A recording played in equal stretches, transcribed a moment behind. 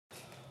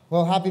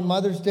Well, happy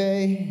Mother's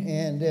Day,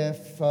 and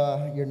if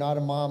you're not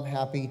a mom,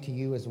 happy to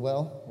you as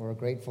well. We're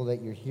grateful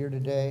that you're here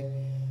today.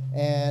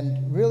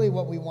 And really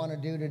what we want to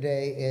do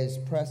today is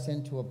press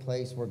into a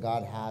place where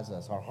God has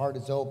us. Our heart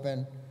is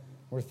open.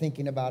 We're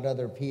thinking about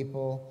other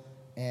people,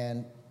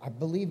 and I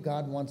believe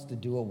God wants to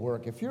do a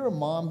work. If you're a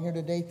mom here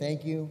today,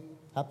 thank you.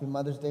 Happy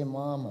Mother's Day,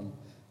 Mom. I'm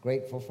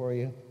grateful for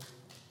you.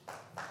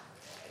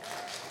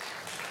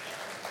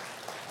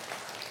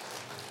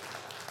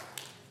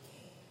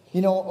 You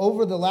know,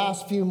 over the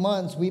last few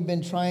months, we've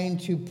been trying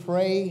to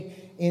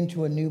pray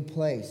into a new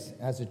place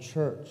as a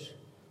church.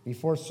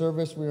 Before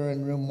service, we were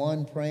in room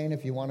 1 praying.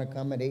 If you want to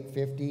come at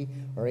 8:50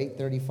 or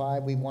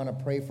 8:35, we want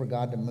to pray for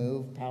God to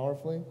move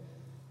powerfully.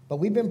 But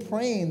we've been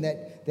praying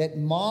that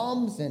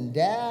moms and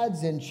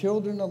dads and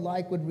children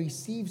alike would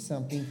receive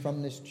something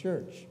from this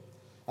church.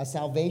 A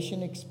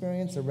salvation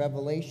experience, a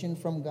revelation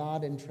from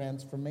God, and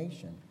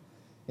transformation.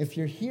 If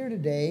you're here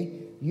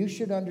today, you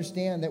should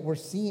understand that we're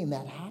seeing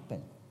that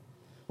happen.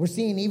 We're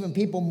seeing even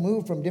people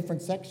move from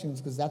different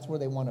sections because that's where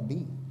they want to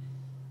be.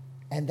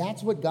 And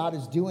that's what God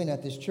is doing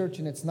at this church.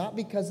 And it's not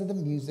because of the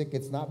music.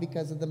 It's not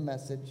because of the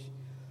message.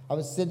 I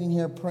was sitting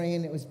here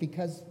praying. It was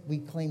because we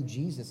claim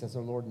Jesus as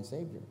our Lord and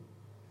Savior.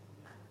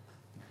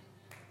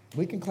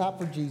 We can clap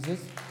for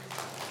Jesus.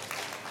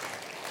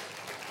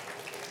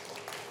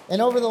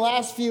 And over the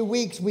last few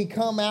weeks, we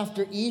come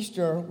after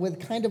Easter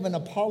with kind of an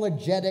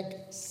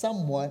apologetic,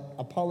 somewhat.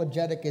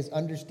 Apologetic is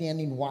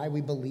understanding why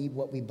we believe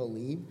what we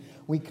believe.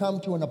 We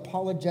come to an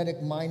apologetic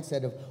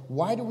mindset of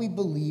why do we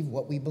believe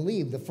what we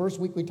believe? The first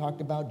week we talked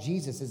about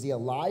Jesus. Is he a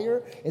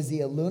liar? Is he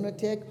a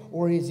lunatic?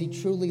 Or is he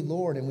truly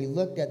Lord? And we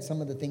looked at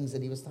some of the things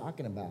that he was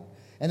talking about.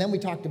 And then we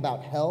talked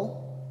about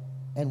hell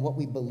and what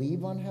we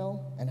believe on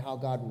hell and how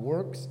God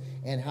works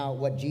and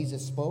what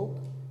Jesus spoke.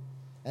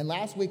 And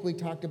last week we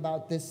talked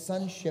about this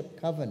sonship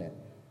covenant.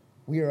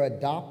 We are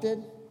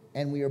adopted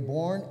and we are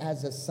born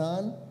as a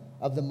son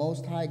of the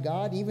Most High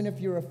God. Even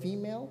if you're a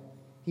female,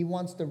 he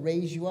wants to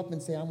raise you up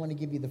and say, I want to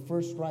give you the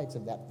first rights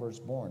of that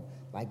firstborn,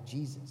 like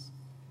Jesus.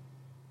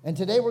 And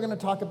today we're going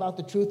to talk about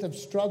the truth of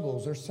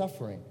struggles or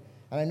suffering.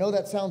 And I know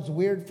that sounds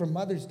weird for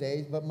Mother's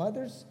Day, but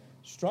mothers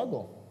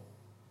struggle.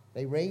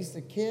 They raise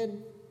the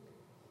kid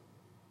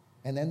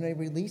and then they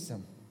release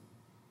them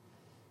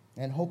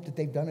and hope that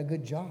they've done a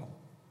good job.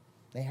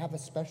 They have a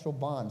special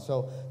bond.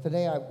 So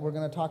today we're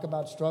going to talk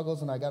about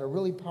struggles, and I got a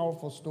really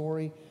powerful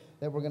story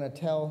that we're going to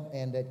tell,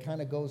 and it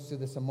kind of goes through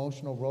this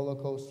emotional roller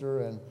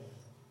coaster. And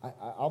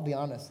I'll be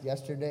honest,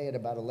 yesterday at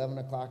about 11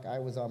 o'clock, I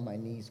was on my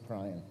knees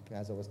crying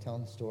as I was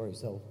telling the story.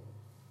 So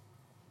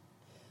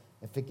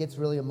if it gets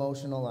really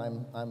emotional,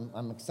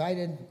 I'm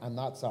excited. I'm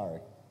not sorry,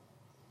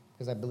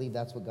 because I believe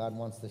that's what God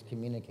wants to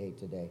communicate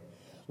today.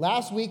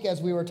 Last week,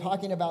 as we were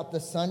talking about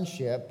the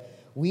sonship,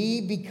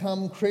 we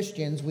become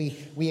Christians,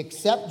 we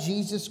accept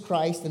Jesus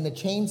Christ, and the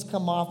chains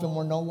come off and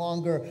we're no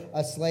longer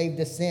a slave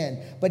to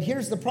sin. But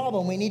here's the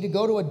problem. We need to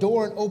go to a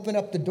door and open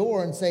up the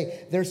door and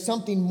say, there's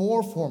something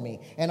more for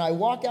me. And I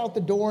walk out the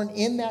door, and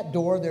in that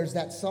door, there's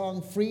that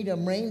song,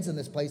 Freedom Reigns in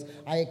This Place.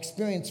 I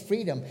experience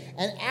freedom.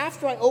 And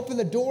after I open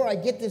the door, I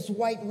get this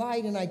white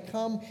light and I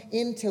come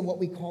into what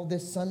we call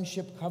this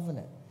sonship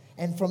covenant.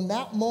 And from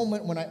that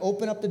moment, when I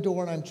open up the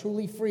door and I'm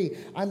truly free,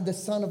 I'm the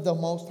son of the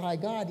Most High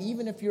God.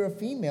 Even if you're a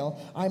female,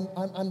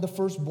 I'm the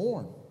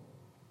firstborn.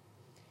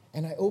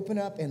 And I open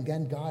up, and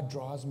then God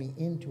draws me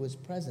into his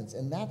presence.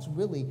 And that's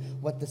really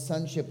what the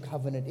sonship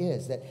covenant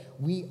is, that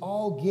we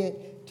all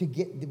get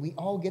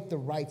the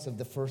rights of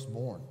the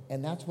firstborn.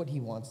 And that's what he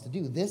wants to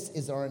do. This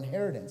is our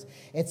inheritance.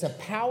 It's a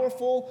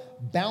powerful,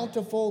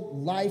 bountiful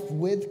life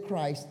with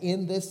Christ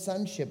in this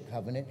sonship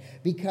covenant,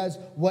 because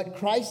what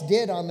Christ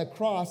did on the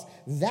cross,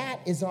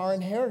 that is our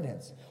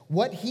inheritance.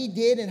 What he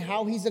did and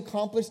how he's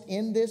accomplished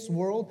in this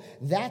world,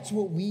 that's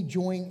what we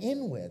join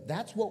in with.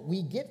 That's what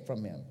we get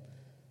from him.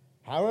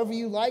 However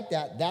you like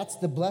that, that's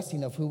the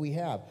blessing of who we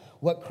have.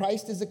 What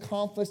Christ has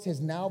accomplished has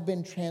now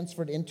been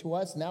transferred into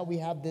us. Now we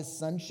have this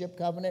sonship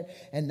covenant,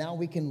 and now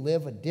we can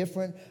live a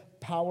different,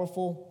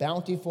 powerful,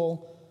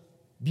 bountiful,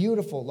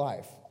 beautiful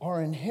life.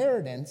 Our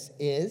inheritance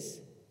is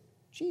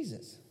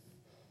Jesus.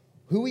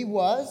 Who he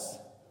was,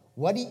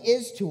 what he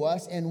is to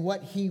us, and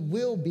what he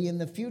will be in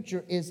the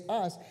future is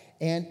us,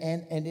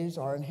 and is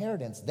our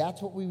inheritance.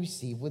 That's what we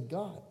receive with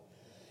God.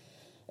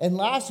 And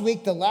last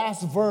week, the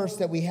last verse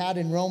that we had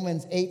in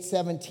Romans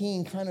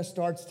 8:17 kind of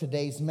starts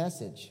today's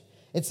message.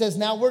 It says,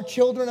 now we're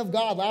children of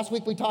God. Last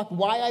week we talked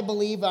why I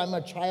believe I'm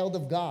a child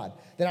of God,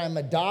 that I'm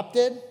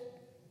adopted,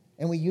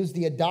 and we use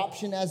the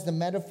adoption as the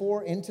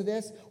metaphor into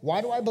this.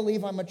 Why do I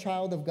believe I'm a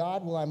child of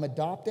God? Well, I'm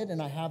adopted,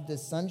 and I have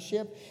this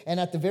sonship. And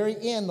at the very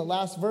end, the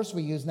last verse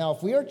we use, now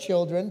if we are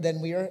children,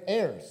 then we are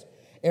heirs,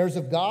 heirs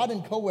of God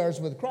and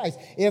co-heirs with Christ.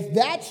 If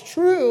that's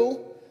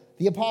true,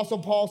 the Apostle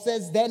Paul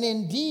says, then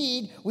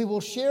indeed we will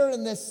share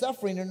in this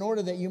suffering in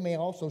order that you may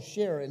also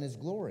share in his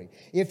glory.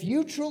 If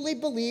you truly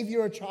believe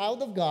you're a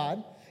child of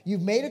God,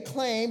 you've made a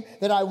claim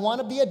that I want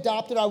to be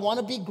adopted, I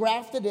want to be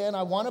grafted in,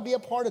 I want to be a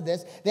part of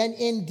this, then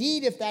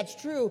indeed, if that's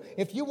true,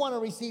 if you want to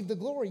receive the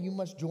glory, you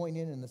must join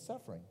in the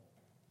suffering.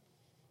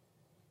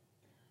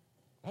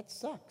 That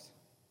sucks.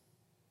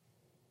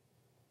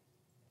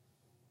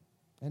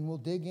 And we'll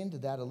dig into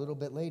that a little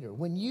bit later.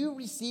 When you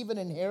receive an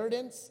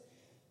inheritance,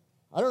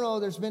 I don't know,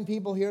 there's been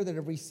people here that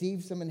have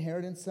received some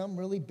inheritance, some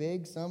really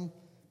big, some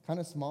kind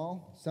of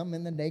small, some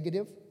in the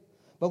negative.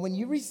 But when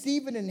you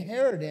receive an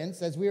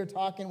inheritance, as we were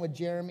talking with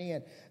Jeremy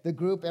and the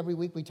group, every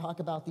week we talk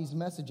about these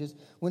messages.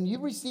 When you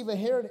receive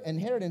an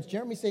inheritance,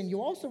 Jeremy's saying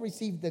you also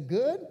receive the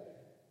good,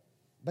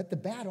 but the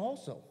bad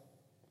also.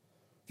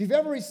 If you've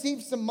ever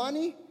received some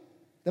money,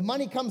 the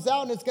money comes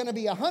out and it's going to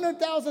be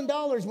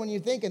 $100,000 when you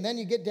think, and then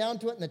you get down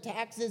to it and the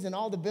taxes and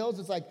all the bills,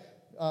 it's like,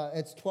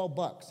 it's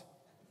 $12.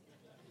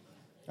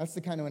 That's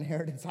the kind of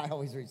inheritance I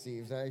always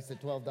receive. I used a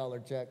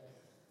 $12 check.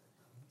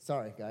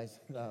 Sorry, guys.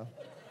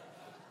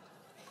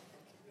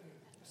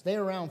 Stay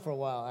around for a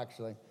while,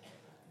 actually.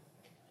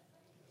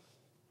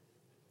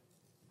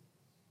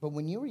 But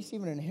when you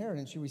receive an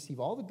inheritance, you receive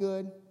all the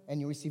good and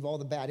you receive all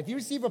the bad. If you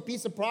receive a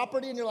piece of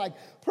property and you're like,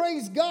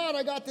 praise God,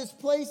 I got this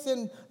place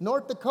in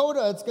North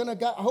Dakota.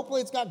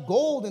 Hopefully it's got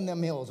gold in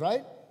them hills,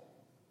 right?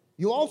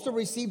 You also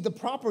receive the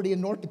property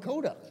in North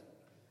Dakota.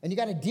 And you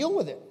got to deal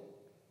with it.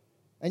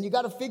 And you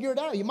got to figure it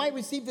out. You might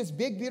receive this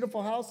big,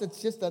 beautiful house.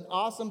 It's just an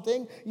awesome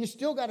thing. You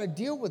still got to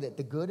deal with it,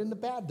 the good and the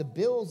bad, the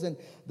bills and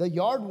the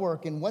yard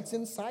work and what's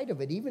inside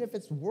of it. Even if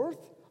it's worth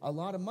a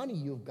lot of money,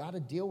 you've got to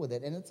deal with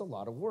it, and it's a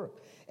lot of work.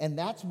 And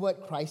that's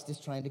what Christ is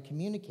trying to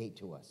communicate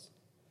to us.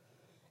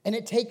 And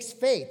it takes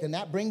faith, and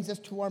that brings us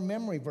to our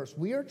memory verse.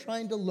 We are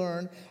trying to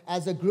learn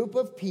as a group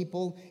of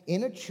people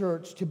in a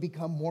church to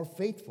become more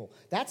faithful.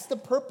 That's the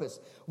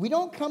purpose. We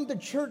don't come to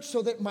church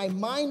so that my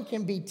mind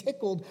can be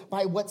tickled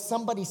by what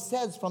somebody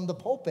says from the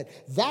pulpit.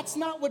 That's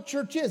not what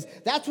church is.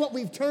 That's what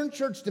we've turned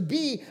church to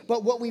be,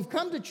 but what we've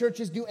come to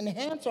church is to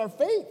enhance our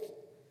faith.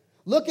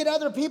 Look at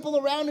other people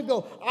around and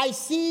go, I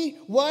see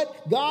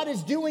what God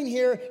is doing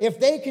here. If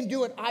they can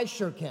do it, I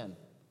sure can.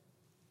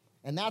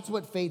 And that's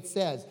what faith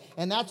says.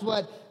 And that's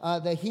what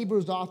the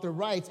Hebrews author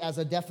writes as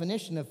a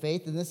definition of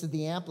faith. And this is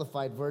the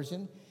Amplified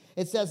version.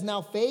 It says,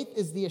 now faith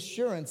is the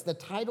assurance, the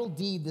title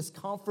deed, this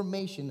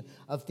confirmation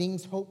of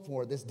things hoped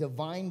for, this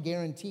divine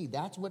guarantee.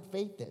 That's what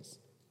faith is.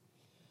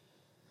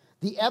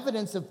 The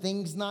evidence of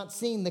things not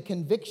seen, the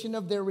conviction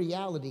of their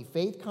reality.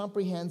 Faith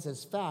comprehends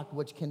as fact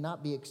which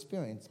cannot be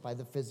experienced by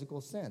the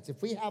physical sense.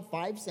 If we have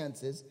 5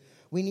 senses,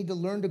 we need to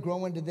learn to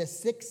grow into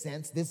this 6th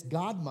sense, this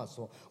God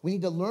muscle. We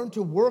need to learn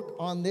to work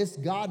on this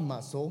God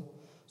muscle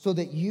so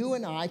that you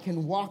and I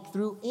can walk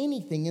through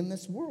anything in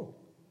this world.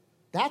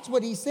 That's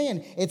what he's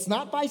saying. It's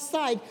not by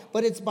sight,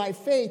 but it's by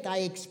faith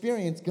I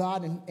experience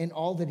God and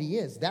all that he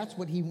is. That's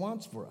what he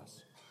wants for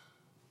us.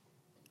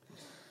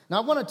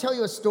 Now, I want to tell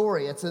you a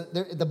story.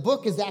 The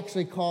book is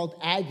actually called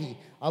Aggie,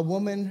 A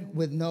Woman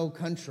with No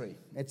Country.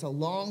 It's a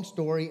long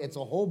story. It's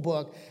a whole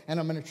book, and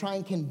I'm going to try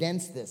and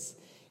condense this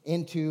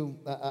into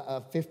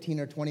a 15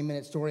 or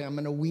 20-minute story. I'm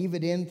going to weave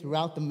it in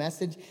throughout the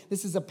message.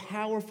 This is a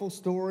powerful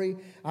story.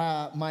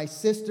 My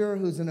sister,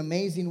 who's an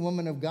amazing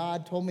woman of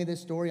God, told me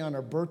this story on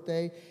her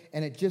birthday,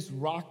 and it just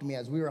rocked me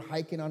as we were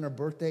hiking on her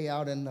birthday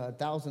out in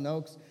Thousand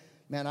Oaks.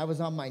 Man, I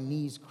was on my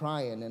knees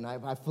crying, and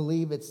I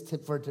believe it's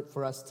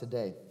for us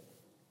today.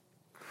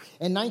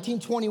 In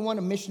 1921,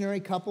 a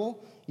missionary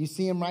couple, you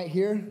see them right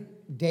here,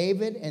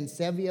 David and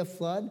Sevia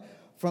Flood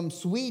from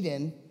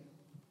Sweden,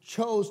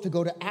 chose to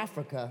go to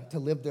Africa to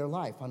live their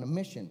life on a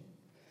mission.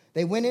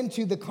 They went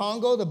into the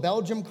Congo, the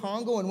Belgium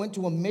Congo, and went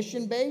to a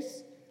mission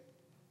base.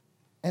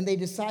 And they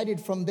decided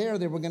from there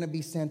they were going to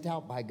be sent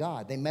out by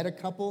God. They met a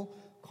couple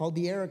called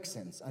the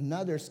Ericsons,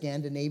 another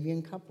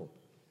Scandinavian couple.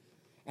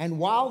 And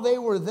while they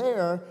were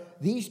there,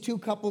 these two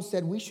couples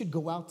said, we should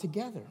go out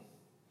together.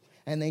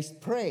 And they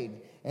prayed,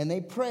 and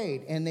they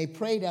prayed, and they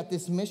prayed at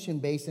this mission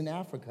base in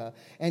Africa.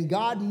 And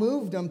God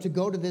moved them to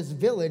go to this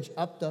village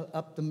up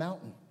the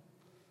mountain.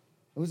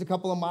 It was a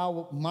couple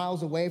of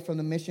miles away from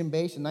the mission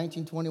base in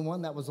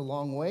 1921. That was a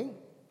long way.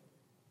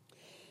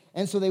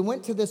 And so they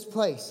went to this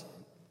place,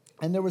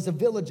 and there was a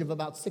village of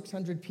about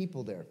 600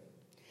 people there.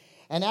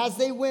 And as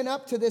they went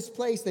up to this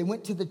place, they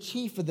went to the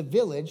chief of the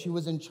village who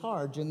was in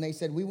charge, and they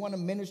said, we want to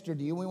minister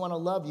to you. We want to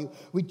love you.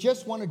 We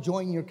just want to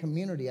join your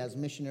community as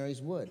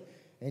missionaries would.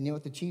 And you know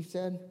what the chief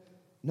said?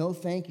 No,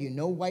 thank you.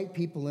 No white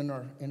people in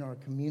our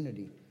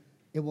community.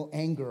 It will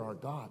anger our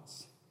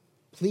gods.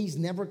 Please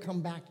never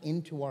come back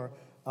into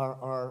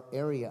our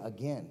area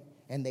again.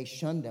 And they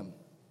shunned them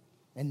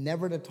and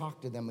never to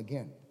talk to them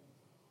again.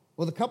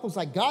 Well, the couple's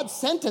like, God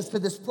sent us to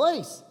this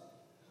place.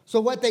 So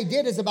what they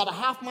did is about a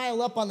half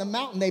mile up on the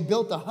mountain, they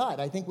built a hut.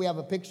 I think we have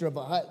a picture of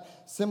a hut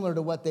similar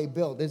to what they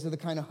built. These are the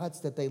kind of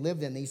huts that they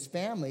lived in.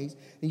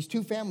 These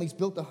two families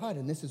built a hut,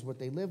 and this is what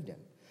they lived in.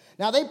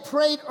 Now, they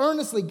prayed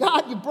earnestly.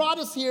 God, you brought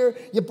us here.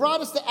 You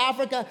brought us to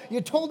Africa.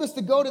 You told us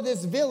to go to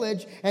this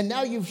village, and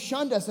now you've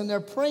shunned us. And they're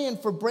praying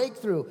for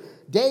breakthrough.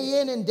 Day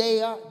in and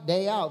day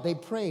out, they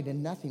prayed,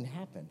 and nothing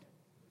happened.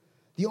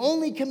 The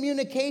only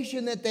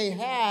communication that they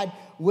had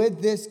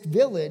with this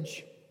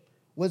village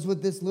was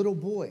with this little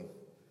boy.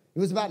 He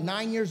was about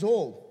 9 years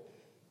old.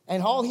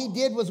 And all he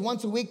did was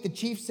once a week, the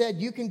chief said,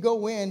 you can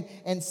go in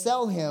and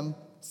sell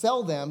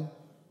them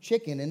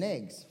chicken and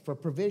eggs for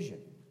provision.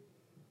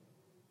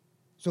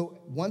 So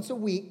once a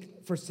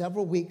week, for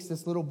several weeks,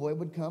 this little boy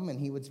would come and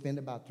he would spend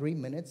about 3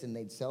 minutes and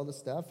they'd sell the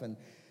stuff. And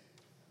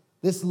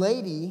this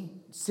lady,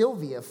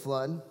 Sylvia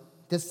Flood,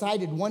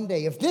 decided one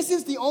day, if this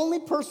is the only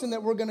person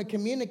that we're going to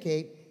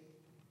communicate,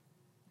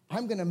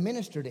 I'm going to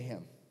minister to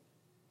him.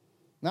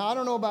 Now, I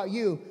don't know about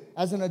you,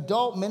 as an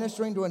adult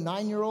ministering to a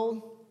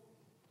 9-year-old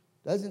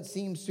doesn't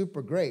seem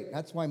super great.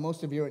 That's why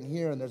most of you are in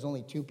here and there's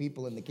only 2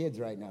 people and the kids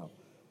right now.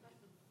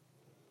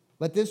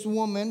 But this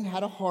woman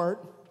had a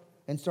heart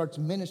and starts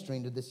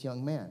ministering to this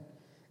young man.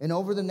 And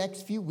over the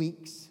next few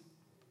weeks,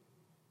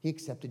 he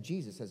accepted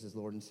Jesus as his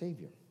Lord and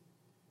Savior.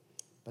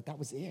 But that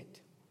was it.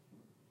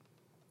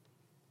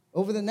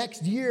 Over the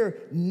next year,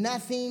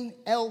 nothing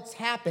else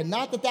happened.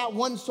 Not that that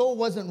one soul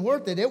wasn't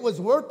worth it. It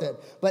was worth it.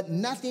 But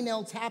nothing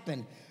else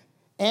happened.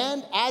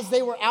 And as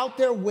they were out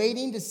there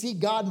waiting to see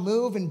God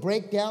move and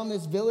break down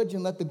this village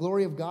and let the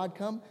glory of God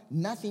come,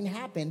 nothing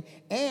happened.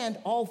 And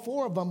all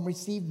 4 of them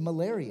received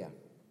malaria.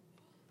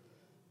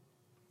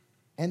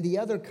 And the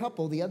other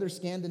couple, the other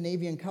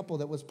Scandinavian couple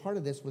that was part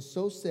of this was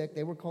so sick,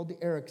 they were called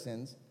the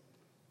Ericksons,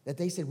 that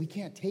they said, we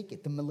can't take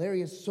it. The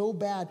malaria is so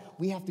bad,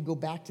 we have to go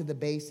back to the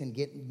base and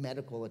get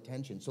medical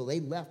attention. So they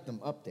left them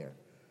up there.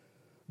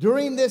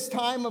 During this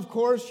time, of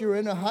course, you're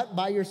in a hut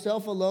by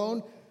yourself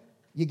alone.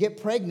 You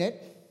get pregnant.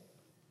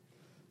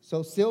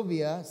 So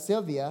Sylvia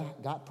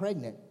got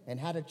pregnant and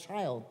had a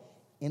child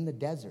in the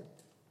desert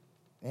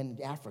in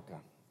Africa.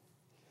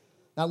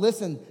 Now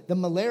listen, the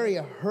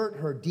malaria hurt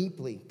her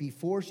deeply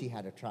before she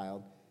had a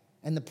child.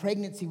 And the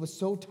pregnancy was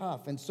so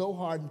tough and so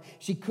hard,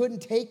 she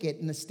couldn't take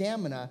it. And the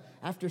stamina,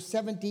 after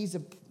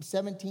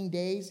 17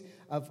 days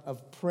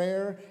of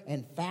prayer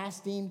and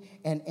fasting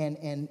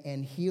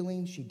and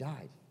healing, she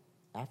died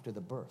after the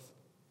birth.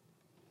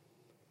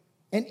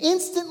 And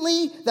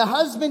instantly, the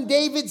husband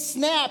David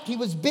snapped. He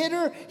was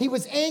bitter, he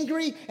was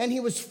angry, and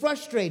he was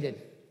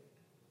frustrated.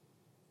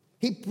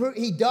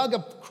 He dug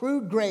a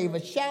crude grave,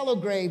 a shallow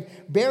grave,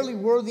 barely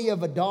worthy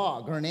of a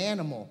dog or an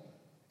animal,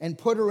 and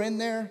put her in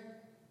there.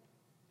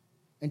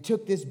 And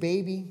took this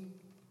baby,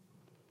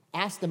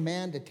 asked a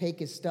man to take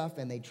his stuff,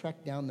 and they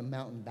trekked down the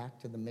mountain back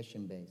to the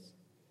mission base.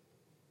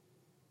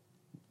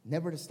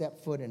 Never to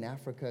step foot in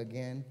Africa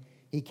again.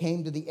 He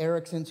came to the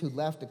Ericksons who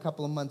left a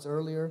couple of months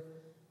earlier,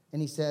 and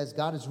he says,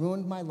 God has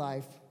ruined my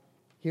life.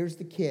 Here's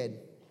the kid.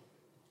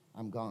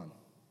 I'm gone.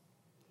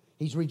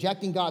 He's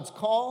rejecting God's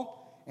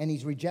call, and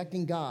he's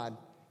rejecting God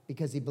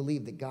because he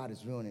believed that God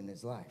is ruining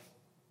his life.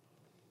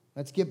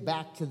 Let's get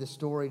back to the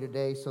story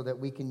today so that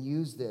we can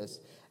use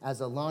this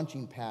as a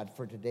launching pad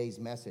for today's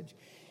message.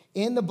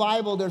 In the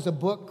Bible, there's a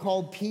book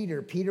called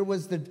Peter. Peter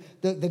was the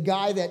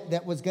guy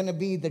that was going to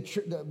be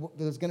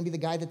the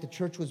guy that the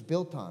church was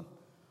built on.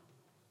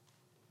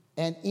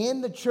 And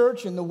in the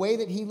church and the way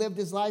that he lived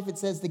his life, it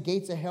says the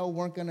gates of hell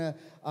weren't going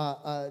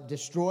to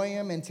destroy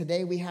him. And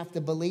today we have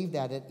to believe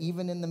that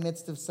even in the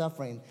midst of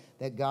suffering,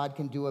 that God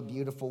can do a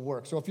beautiful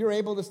work. So if you're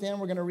able to stand,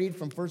 we're going to read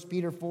from 1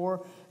 Peter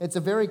 4. It's a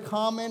very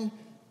common,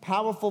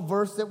 powerful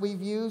verse that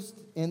we've used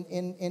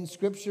in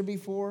Scripture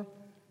before.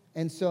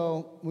 And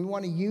so we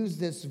want to use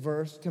this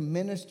verse to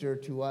minister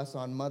to us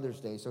on Mother's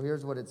Day. So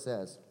here's what it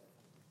says.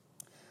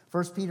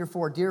 1 Peter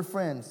 4, dear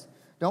friends,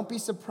 don't be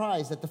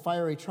surprised at the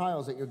fiery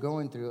trials that you're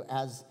going through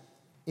as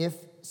if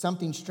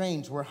something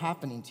strange were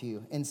happening to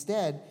you.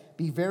 Instead,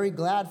 be very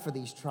glad for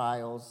these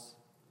trials.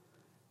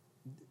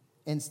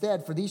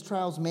 Instead, for these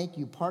trials make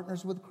you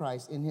partners with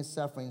Christ in his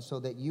suffering so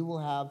that you will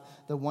have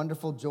the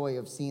wonderful joy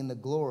of seeing the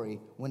glory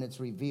when it's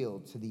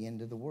revealed to the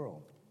end of the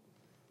world.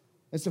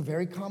 It's a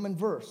very common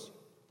verse,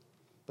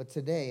 but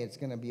today it's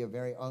going to be a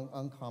very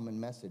uncommon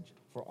message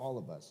for all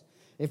of us.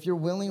 If you're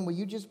willing, will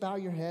you just bow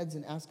your heads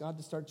and ask God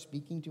to start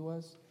speaking to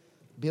us,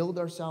 build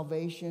our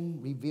salvation,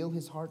 reveal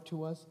his heart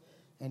to us,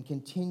 and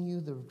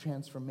continue the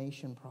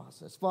transformation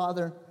process.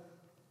 Father,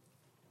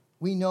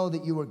 we know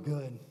that you are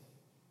good.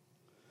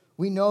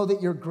 We know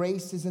that your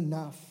grace is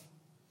enough.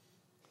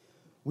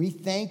 We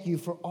thank you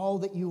for all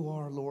that you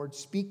are, Lord.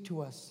 Speak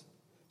to us.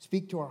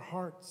 Speak to our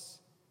hearts.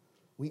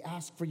 We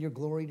ask for your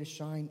glory to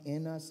shine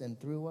in us and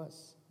through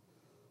us.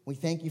 We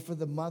thank you for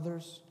the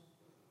mothers.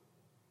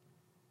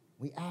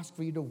 We ask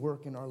for you to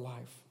work in our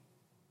life.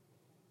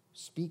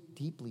 Speak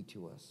deeply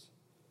to us.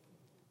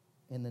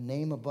 In the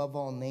name above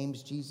all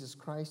names, Jesus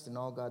Christ, and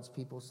all God's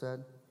people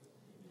said,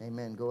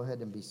 amen. Go ahead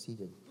and be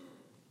seated.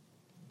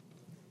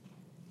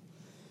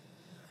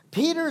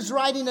 Peter's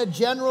writing a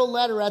general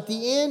letter. At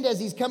the end, as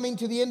he's coming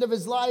to the end of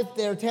his life,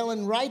 they're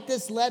telling, write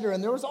this letter.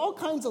 And there was all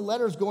kinds of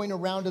letters going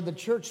around to the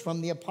church from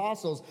the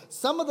apostles.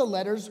 Some of the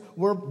letters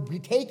were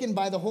taken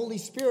by the Holy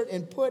Spirit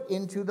and put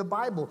into the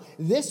Bible.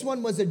 This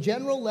one was a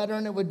general letter,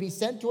 and it would be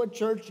sent to a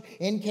church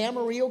in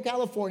Camarillo,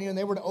 California, and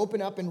they were to open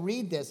up and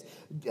read this.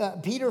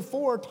 Peter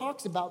 4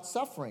 talks about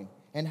suffering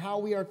and how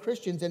we are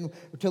Christians, and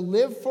to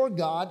live for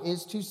God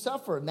is to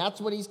suffer. And that's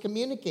what he's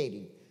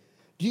communicating.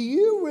 Do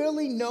you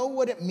really know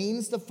what it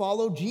means to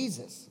follow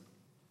Jesus?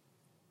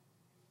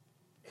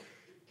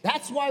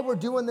 That's why we're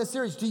doing this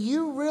series. Do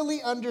you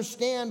really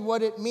understand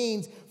what it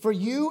means for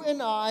you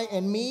and I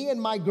and me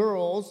and my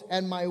girls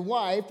and my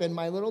wife and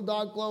my little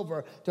dog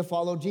Clover to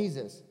follow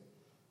Jesus?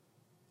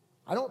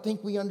 I don't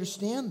think we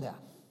understand that.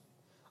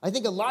 I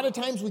think a lot of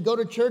times we go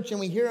to church and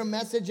we hear a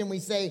message and we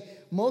say,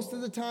 most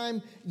of the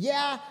time,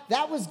 yeah,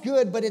 that was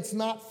good, but it's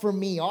not for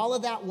me. All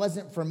of that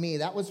wasn't for me.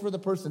 That was for the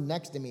person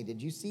next to me.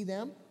 Did you see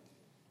them?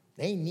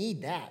 They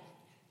need that.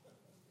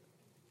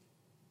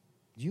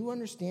 Do you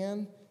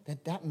understand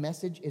that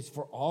message is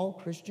for all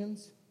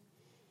Christians?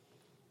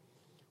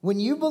 When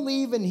you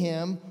believe in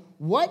him,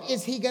 what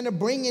is he going to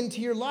bring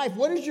into your life?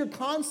 What is your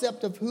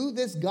concept of who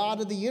this God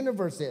of the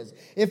universe is?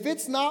 If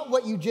it's not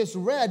what you just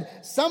read,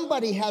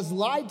 somebody has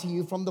lied to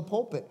you from the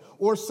pulpit,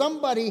 or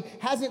somebody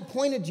hasn't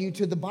pointed you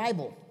to the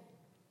Bible.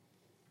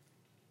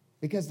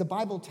 Because the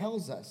Bible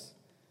tells us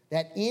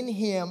that in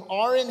him,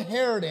 our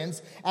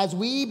inheritance, as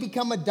we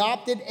become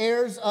adopted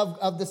heirs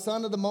of the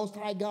Son of the Most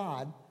High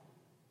God,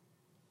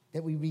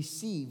 that we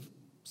receive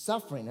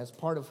suffering as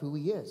part of who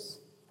he is.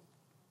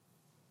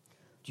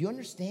 Do you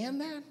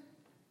understand that?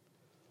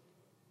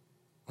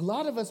 A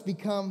lot of us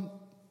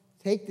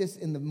take this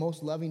in the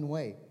most loving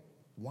way,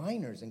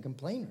 whiners and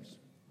complainers,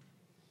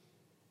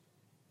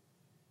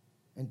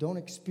 and don't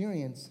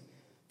experience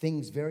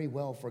things very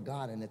well for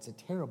God, and it's a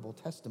terrible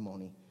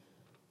testimony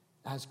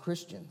as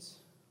Christians.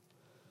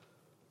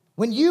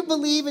 When you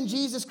believe in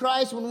Jesus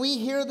Christ, when we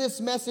hear this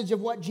message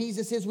of what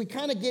Jesus is, we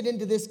kind of get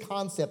into this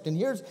concept. And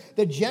here's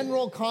the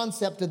general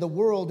concept of the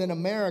world in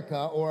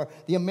America, or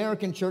the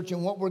American church,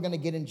 and what we're going to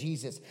get in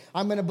Jesus.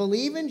 I'm going to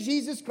believe in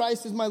Jesus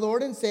Christ as my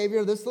Lord and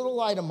Savior, this little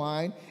light of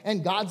mine,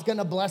 and God's going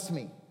to bless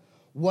me.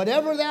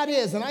 Whatever that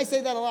is, and I say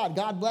that a lot,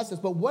 God bless us,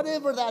 but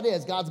whatever that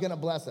is, God's going to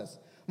bless us.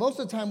 Most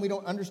of the time we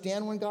don't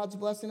understand when God's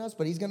blessing us,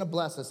 but he's going to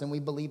bless us, and we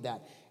believe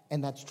that.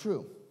 And that's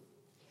true.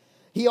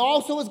 He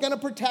also is going to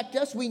protect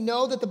us. We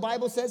know that the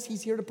Bible says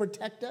he's here to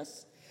protect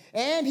us.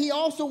 And he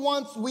also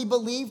wants, we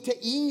believe, to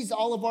ease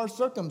all of our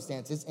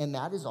circumstances. And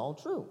that is all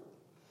true.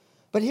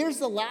 But here's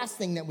the last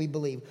thing that we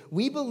believe.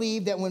 We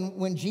believe that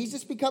when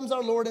Jesus becomes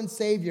our Lord and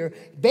Savior,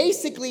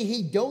 basically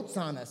he dotes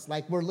on us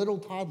like we're little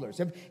toddlers.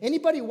 Have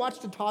anybody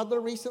watched a toddler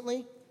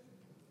recently?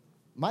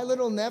 My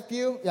little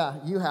nephew? Yeah,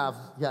 you have.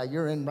 Yeah,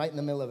 you're right in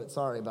the middle of it.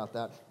 Sorry about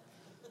that.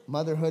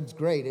 Motherhood's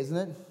great, isn't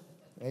it?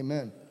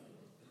 Amen.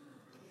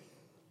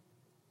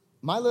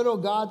 My little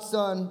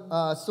godson,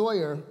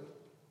 Sawyer,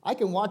 I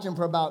can watch him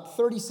for about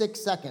 36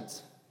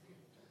 seconds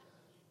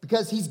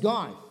because he's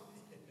gone.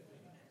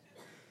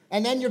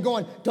 And then you're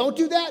going, don't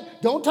do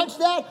that, don't touch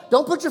that,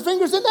 don't put your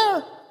fingers in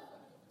there.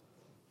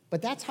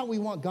 But that's how we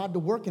want God to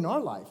work in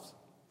our lives,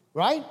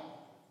 right?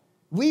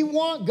 We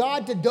want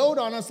God to dote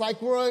on us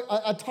like we're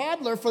a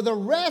toddler for the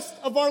rest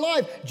of our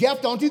life.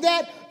 Jeff, don't do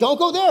that. Don't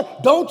go there.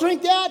 Don't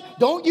drink that.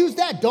 Don't use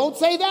that. Don't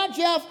say that,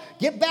 Jeff.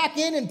 Get back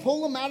in and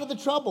pull them out of the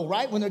trouble,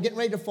 right? When they're getting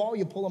ready to fall,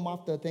 you pull them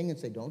off the thing and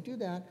say, don't do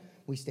that.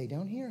 We stay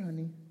down here,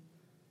 honey.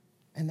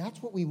 And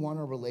that's what we want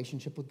our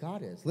relationship with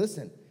God is.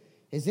 Listen,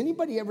 has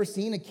anybody ever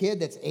seen a kid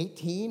that's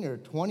 18 or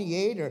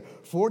 28 or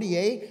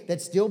 48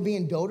 that's still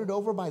being doted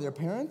over by their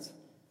parents?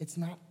 It's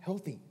not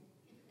healthy.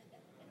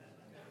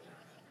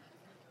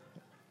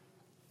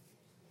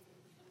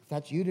 If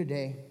that's you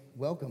today,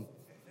 welcome.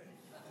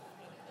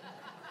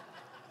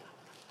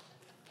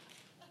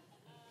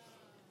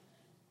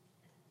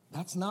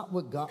 That's not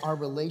what our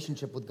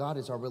relationship with God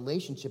is. Our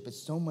relationship is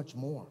so much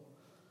more.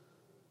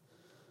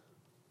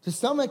 To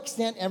some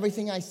extent,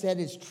 everything I said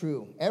is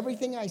true.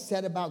 Everything I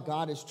said about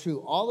God is true.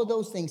 All of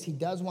those things, he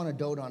does want to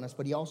dote on us,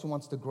 but he also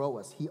wants to grow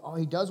us.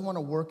 He does want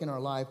to work in our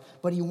life,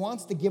 but he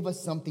wants to give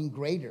us something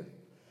greater.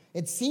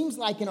 It seems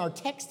like in our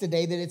text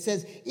today that it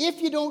says, if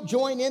you don't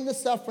join in the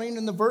suffering,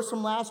 in the verse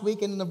from last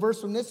week and in the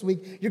verse from this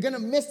week, you're going to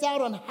miss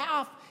out on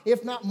half,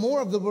 if not more,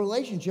 of the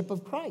relationship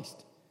of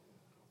Christ.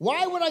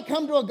 Why would I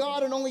come to a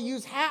God and only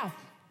use half?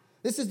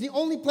 This is the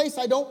only place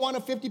I don't want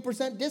a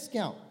 50%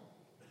 discount.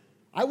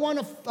 I want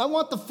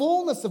the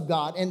fullness of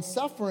God, and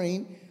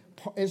suffering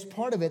is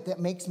part of it that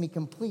makes me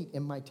complete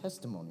in my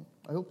testimony.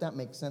 I hope that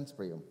makes sense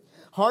for you.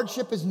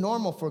 Hardship is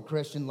normal for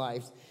Christian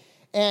lives.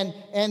 And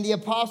the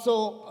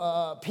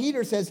apostle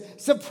Peter says,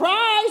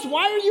 surprise,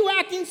 why are you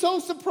acting so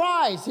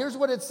surprised? Here's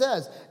what it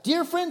says.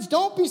 Dear friends,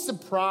 don't be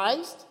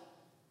surprised.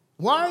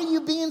 Why are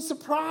you being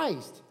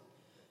surprised?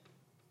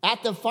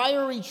 At the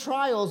fiery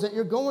trials that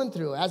you're going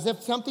through, as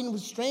if something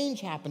was strange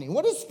happening.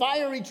 What is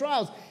fiery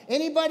trials?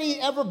 Anybody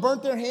ever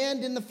burnt their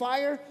hand in the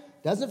fire?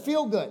 Doesn't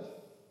feel good.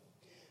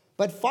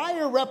 But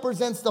fire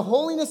represents the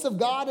holiness of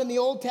God in the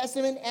Old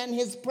Testament and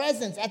his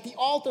presence. At the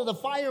altar, the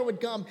fire would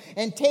come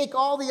and take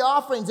all the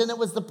offerings, and it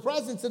was the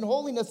presence and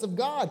holiness of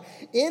God.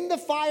 In the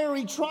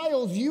fiery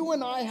trials, you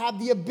and I have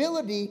the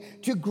ability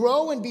to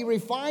grow and be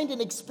refined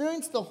and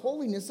experience the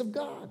holiness of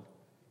God.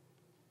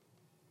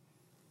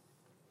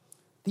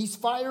 These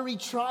fiery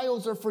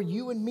trials are for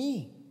you and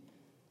me.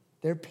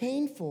 They're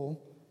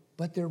painful,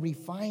 but they're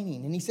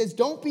refining. And he says,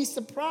 don't be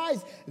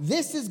surprised.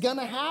 This is going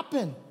to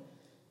happen.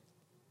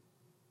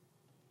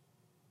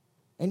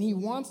 And he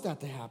wants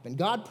that to happen.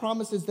 God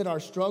promises that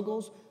our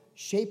struggles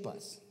shape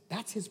us.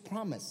 That's his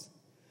promise.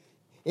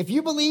 If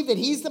you believe that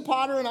he's the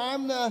potter and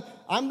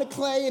I'm the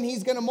clay and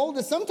he's going to mold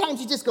us, sometimes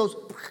he just goes,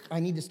 I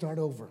need to start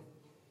over.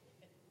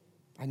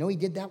 I know he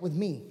did that with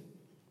me.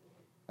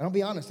 And I'll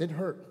be honest, it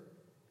hurt.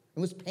 It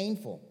was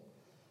painful.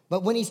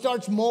 But when he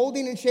starts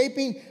molding and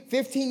shaping,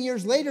 15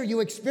 years later,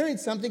 you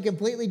experience something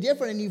completely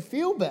different and you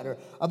feel better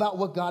about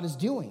what God is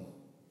doing.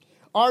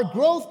 Our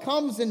growth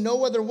comes in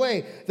no other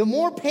way. The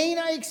more pain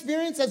I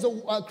experience as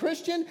a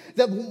Christian,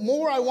 the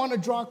more I want to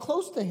draw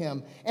close to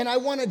him. And I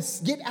want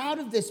to get out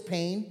of this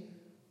pain,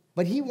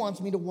 but he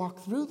wants me to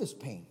walk through this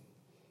pain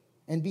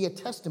and be a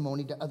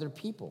testimony to other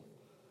people.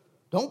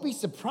 Don't be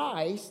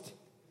surprised.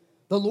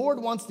 The Lord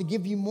wants to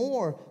give you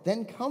more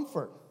than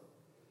comfort.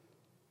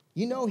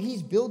 You know,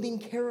 he's building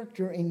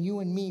character in you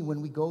and me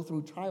when we go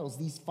through trials,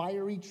 these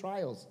fiery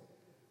trials.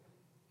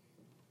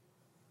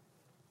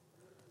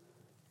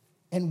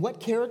 And what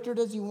character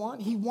does he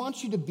want? He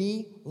wants you to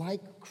be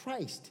like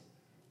Christ.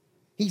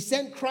 He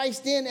sent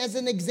Christ in as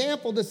an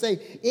example to say,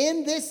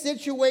 in this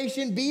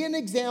situation, be an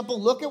example.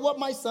 Look at what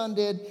my son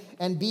did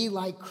and be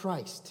like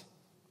Christ.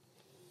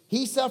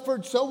 He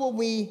suffered, so will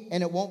we,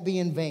 and it won't be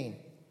in vain.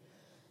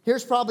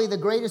 Here's probably the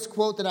greatest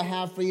quote that I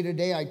have for you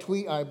today.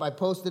 I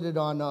posted it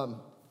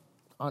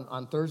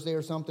on Thursday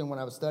or something when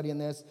I was studying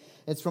this.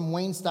 It's from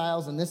Wayne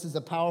Stiles, and this is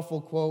a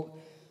powerful quote.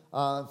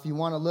 If you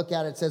want to look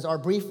at it, it says, our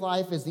brief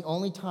life is the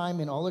only time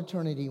in all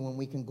eternity when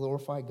we can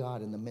glorify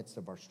God in the midst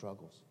of our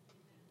struggles.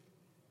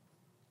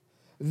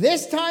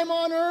 This time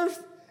on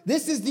earth,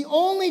 this is the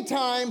only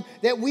time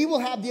that we will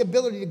have the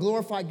ability to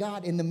glorify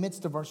God in the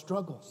midst of our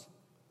struggles.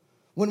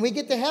 When we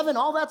get to heaven,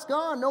 all that's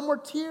gone. No more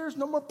tears,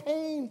 no more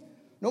pain,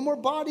 no more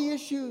body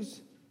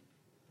issues,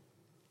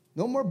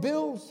 no more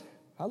bills.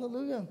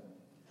 Hallelujah.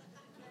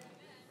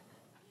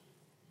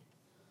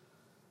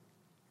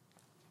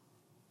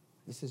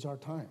 This is our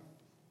time.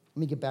 Let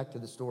me get back to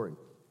the story.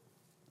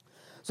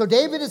 So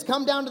David has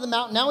come down to the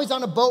mountain. Now he's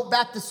on a boat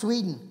back to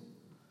Sweden.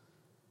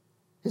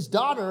 His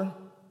daughter,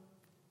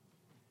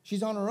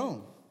 she's on her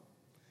own.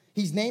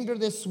 He's named her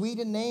this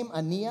Sweden name,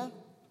 Ania,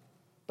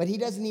 but he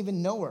doesn't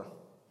even know her.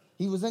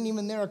 He wasn't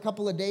even there a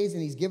couple of days,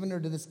 and he's given her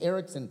to this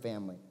Erickson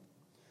family.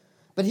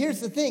 But here's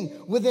the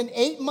thing. Within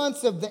 8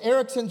 months of the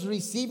Ericksons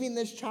receiving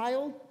this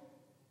child,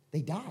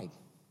 they died.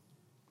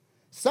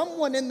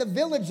 Someone in the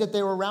village that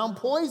they were around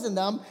poisoned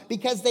them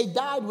because they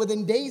died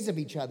within days of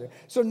each other.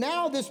 So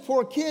now this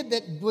poor kid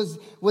that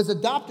was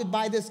adopted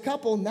by this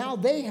couple, now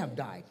they have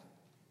died.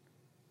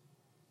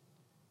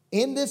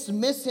 In this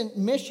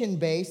mission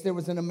base, there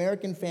was an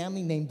American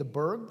family named the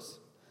Bergs.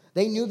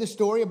 They knew the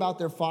story about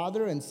their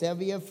father and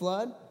Sevier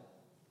flood.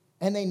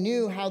 And they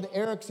knew how the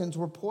Ericksons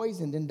were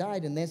poisoned and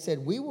died. And they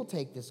said, we will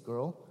take this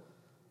girl.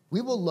 We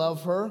will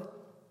love her,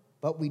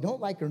 but we don't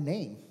like her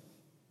name.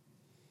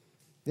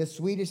 This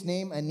Swedish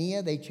name,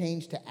 Ania, they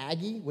changed to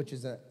Aggie, which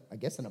is, I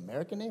guess, an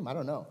American name. I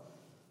don't know.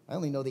 I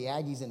only know the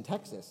Aggies in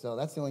Texas, so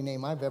that's the only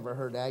name I've ever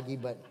heard, Aggie.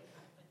 But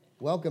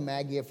welcome,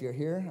 Aggie, if you're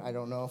here. I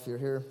don't know if you're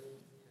here.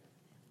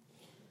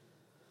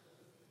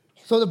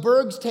 So the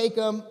Bergs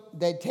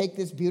they take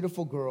this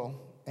beautiful girl,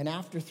 and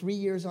after 3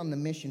 years on the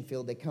mission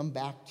field, they come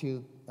back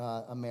to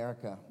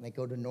America. They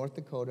go to North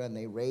Dakota, and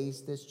they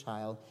raise this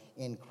child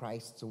in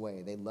Christ's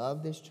way. They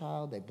love this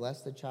child. They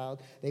bless the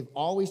child. They've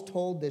always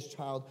told this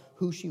child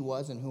who she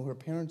was and who her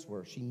parents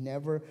were. She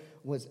never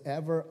was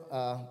ever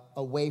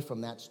away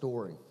from that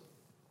story.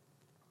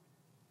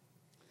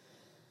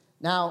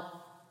 Now,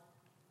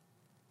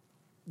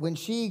 when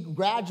she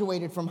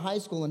graduated from high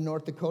school in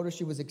North Dakota,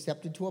 she was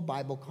accepted to a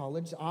Bible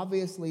college.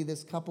 Obviously,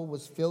 this couple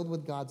was filled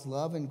with God's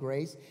love and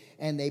grace,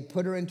 and they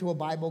put her into a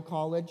Bible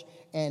college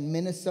in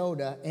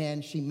Minnesota,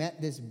 and she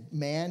met this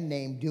man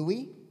named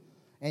Dewey.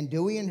 And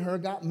Dewey and her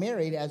got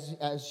married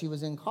as she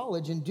was in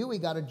college, and Dewey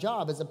got a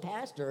job as a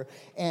pastor,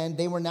 and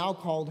they were now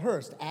called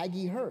Hurst,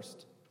 Aggie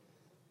Hurst.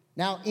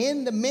 Now,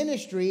 in the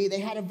ministry, they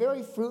had a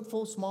very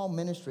fruitful, small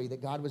ministry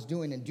that God was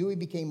doing, and Dewey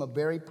became a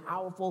very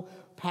powerful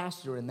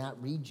pastor in that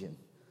region.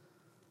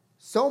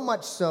 So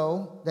much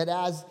so that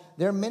as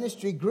their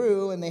ministry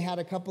grew and they had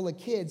a couple of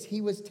kids, he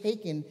was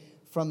taken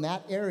from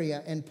that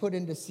area and put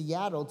into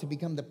Seattle to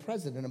become the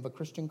president of a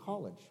Christian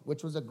college,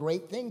 which was a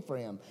great thing for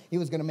him. He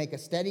was going to make a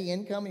steady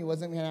income. He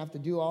wasn't going to have to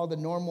do all the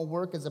normal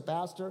work as a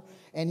pastor,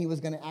 and he was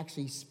going to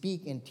actually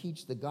speak and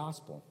teach the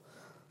gospel.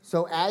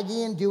 So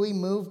Aggie and Dewey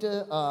moved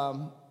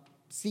to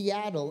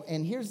Seattle,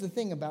 and here's the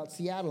thing about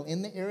Seattle.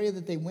 In the area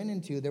that they went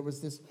into, there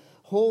was this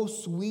whole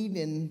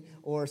Sweden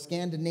or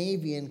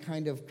Scandinavian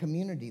kind of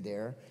community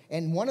there.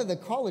 And one of the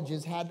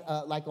colleges had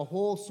like a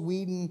whole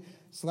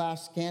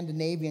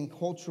Sweden/Scandinavian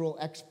cultural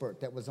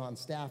expert that was on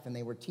staff, and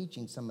they were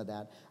teaching some of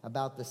that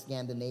about the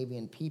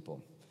Scandinavian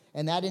people.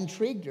 And that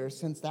intrigued her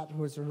since that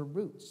was her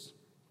roots.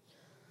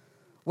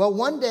 Well,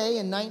 one day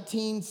in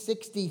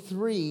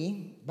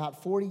 1963,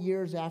 about 40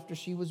 years after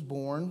she was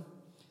born,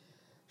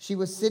 she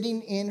was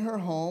sitting in her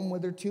home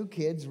with her 2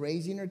 kids,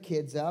 raising her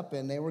kids up,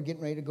 and they were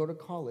getting ready to go to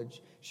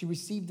college. She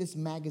received this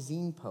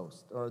magazine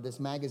post, or this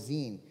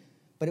magazine,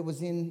 but it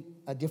was in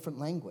a different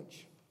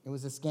language. It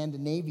was a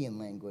Scandinavian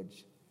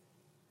language.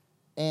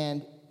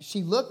 And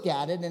she looked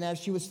at it, and as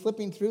she was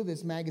flipping through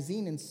this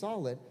magazine and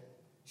saw it,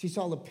 she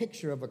saw a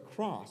picture of a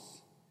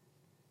cross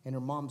and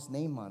her mom's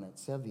name on it,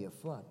 Sylvia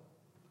Flood.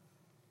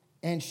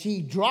 And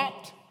she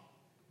dropped,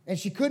 and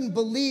she couldn't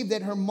believe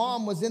that her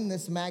mom was in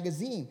this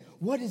magazine.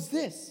 What is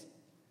this?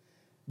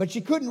 But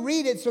she couldn't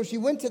read it, so she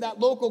went to that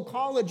local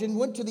college and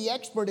went to the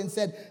expert and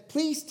said,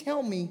 please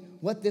tell me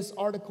what this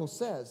article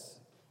says.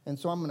 And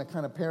so I'm going to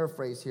kind of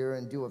paraphrase here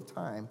in due of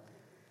time.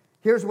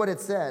 Here's what it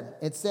said.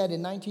 It said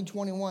in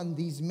 1921,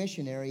 these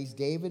missionaries,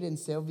 David and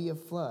Sylvia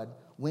Flood,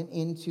 went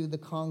into the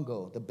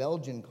Congo, the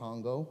Belgian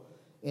Congo,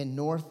 in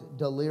North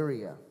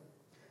Deliria,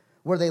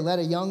 where they led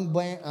a young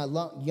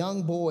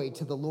boy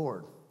to the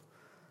Lord.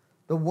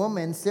 The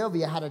woman,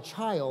 Sylvia, had a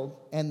child,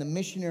 and the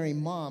missionary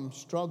mom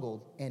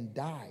struggled and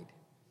died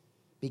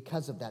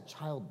because of that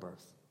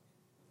childbirth.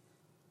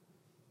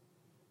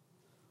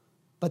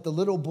 But the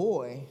little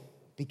boy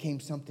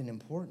became something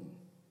important.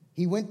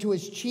 He went to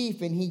his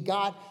chief, and he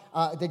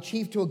got the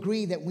chief to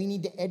agree that we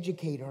need to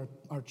educate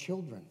our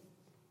children.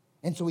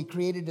 And so he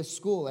created a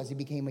school as he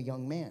became a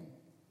young man.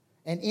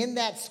 And in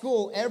that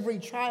school, every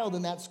child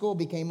in that school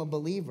became a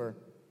believer.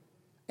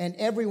 And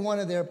every one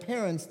of their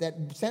parents that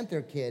sent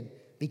their kid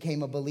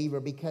became a believer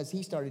because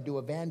he started to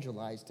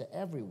evangelize to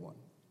everyone.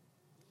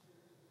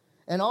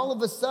 And all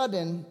of a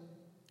sudden,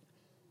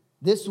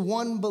 this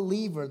one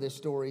believer, this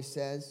story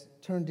says,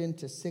 turned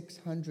into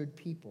 600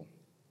 people.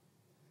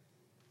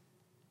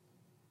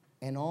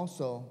 And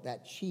also,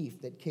 that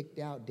chief that kicked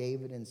out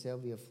David and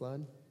Sylvia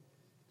Flood,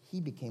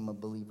 he became a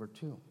believer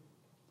too.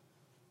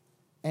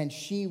 And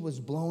she was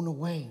blown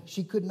away.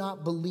 She could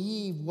not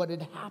believe what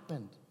had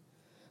happened.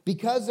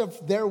 Because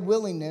of their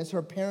willingness,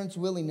 her parents'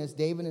 willingness,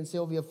 David and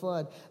Sylvia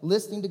Flood,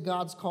 listening to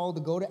God's call to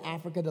go to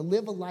Africa, to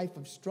live a life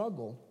of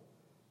struggle,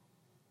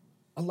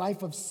 a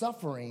life of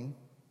suffering,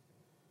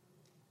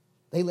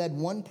 they led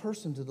one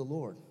person to the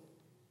Lord.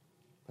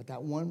 But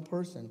that one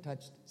person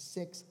touched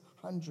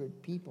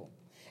 600 people.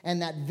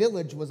 And that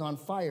village was on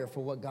fire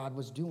for what God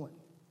was doing.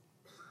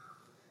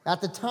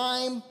 At the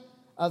time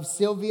of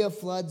Sylvia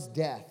Flood's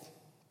death,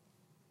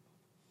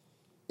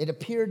 it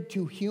appeared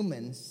to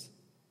humans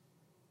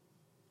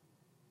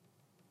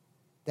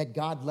that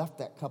God left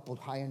that couple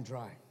high and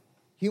dry.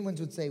 Humans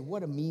would say,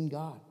 what a mean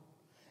God.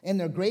 In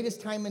their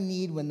greatest time of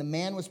need, when the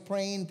man was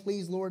praying,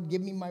 please, Lord,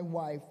 give me my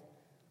wife,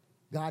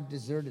 God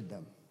deserted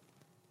them.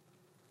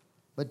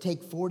 But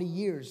take 40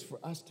 years for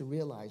us to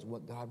realize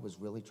what God was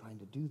really trying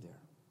to do there.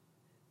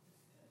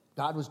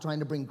 God was trying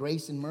to bring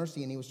grace and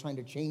mercy, and he was trying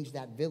to change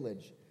that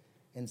village.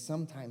 And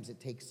sometimes it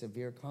takes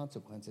severe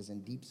consequences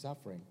and deep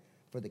suffering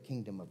for the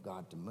kingdom of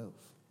God to move.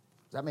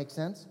 Does that make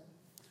sense?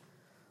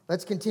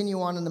 Let's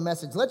continue on in the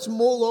message. Let's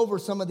mull over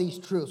some of these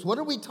truths. What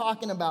are we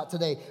talking about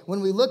today?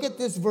 When we look at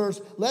this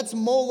verse, let's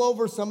mull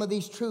over some of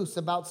these truths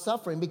about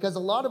suffering, because a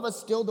lot of us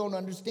still don't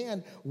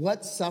understand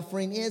what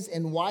suffering is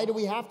and why do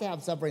we have to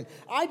have suffering.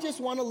 I just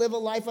want to live a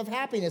life of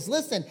happiness.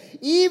 Listen,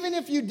 even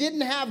if you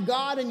didn't have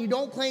God and you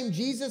don't claim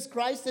Jesus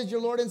Christ as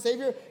your Lord and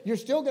Savior, you're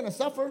still going to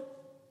suffer.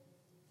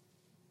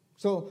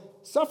 So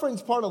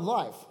suffering's part of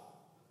life.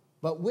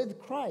 But with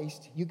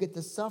Christ, you get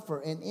to suffer,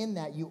 and in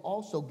that, you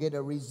also get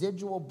a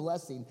residual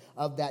blessing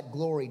of that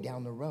glory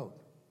down the road.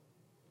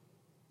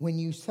 When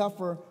you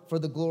suffer for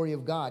the glory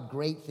of God,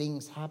 great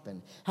things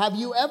happen. Have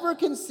you ever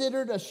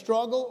considered a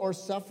struggle or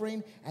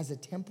suffering as a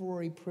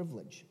temporary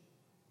privilege?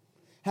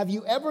 Have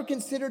you ever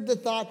considered the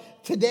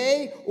thought,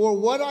 today, or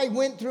what I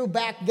went through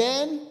back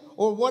then,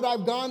 or what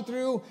I've gone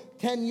through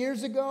 10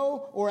 years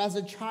ago, or as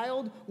a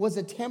child, was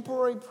a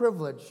temporary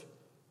privilege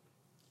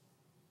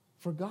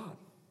for God?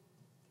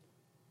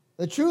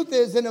 The truth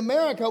is, in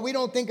America, we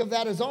don't think of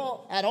that at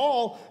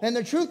all. And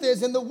the truth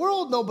is, in the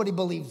world, nobody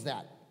believes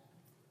that.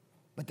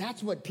 But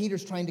that's what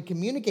Peter's trying to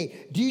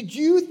communicate. Did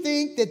you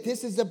think that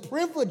this is a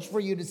privilege for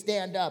you to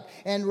stand up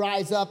and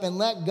rise up and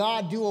let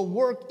God do a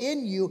work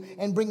in you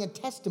and bring a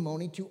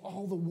testimony to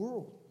all the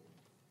world?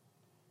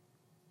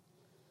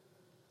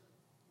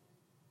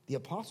 The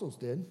apostles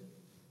did.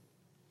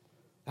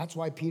 That's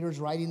why Peter's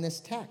writing this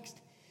text.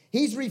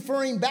 He's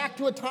referring back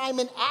to a time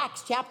in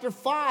Acts chapter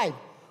 5,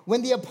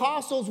 when the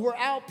apostles were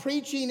out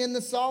preaching in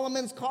the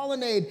Solomon's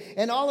colonnade,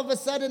 and all of a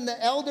sudden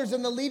the elders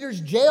and the leaders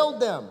jailed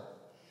them.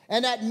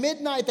 And at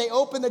midnight they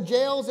opened the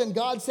jails, and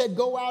God said,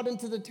 go out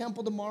into the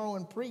temple tomorrow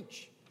and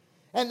preach.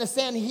 And the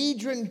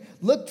Sanhedrin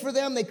looked for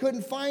them. They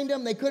couldn't find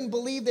them. They couldn't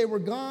believe they were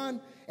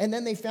gone. And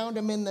then they found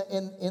them in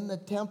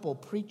the temple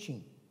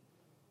preaching.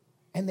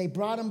 And they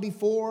brought them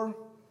before,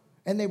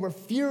 and they were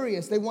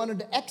furious. They wanted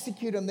to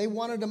execute them. They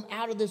wanted them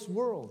out of this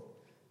world.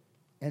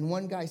 And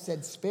one guy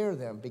said, spare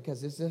them,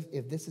 because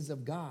if this is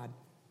of God,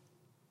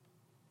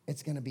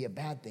 it's going to be a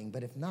bad thing.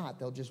 But if not,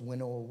 they'll just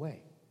winnow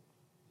away.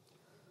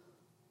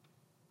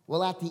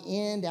 Well, at the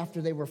end,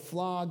 after they were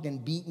flogged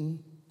and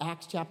beaten,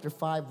 Acts chapter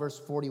 5, verse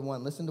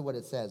 41, listen to what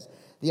it says.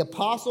 The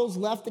apostles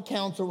left the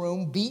council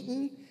room,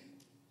 beaten,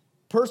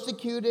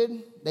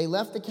 persecuted. They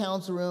left the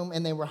council room,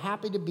 and they were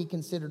happy to be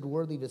considered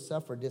worthy to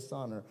suffer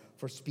dishonor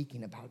for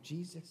speaking about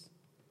Jesus.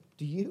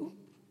 Do you?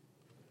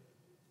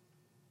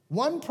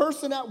 One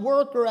person at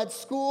work or at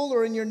school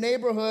or in your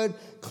neighborhood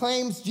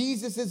claims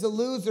Jesus is a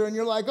loser, and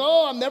you're like,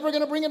 oh, I'm never going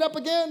to bring it up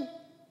again.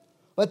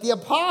 But the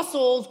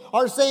apostles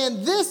are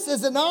saying, this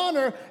is an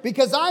honor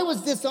because I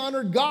was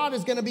dishonored. God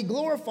is going to be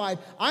glorified.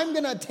 I'm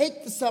going to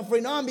take the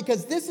suffering on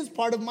because this is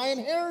part of my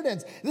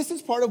inheritance. This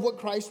is part of what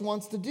Christ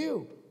wants to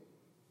do.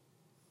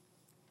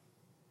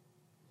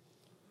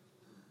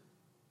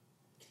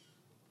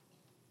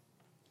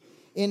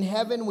 In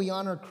heaven, we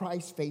honor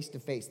Christ face to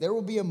face. There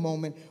will be a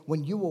moment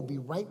when you will be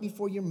right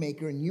before your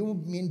Maker, and you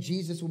and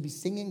Jesus will be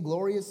singing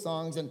glorious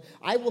songs, and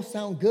I will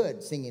sound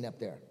good singing up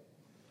there.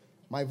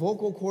 My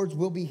vocal cords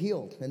will be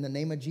healed in the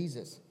name of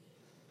Jesus.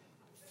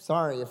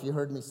 Sorry if you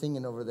heard me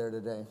singing over there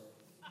today.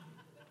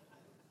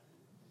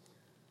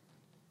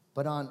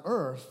 But on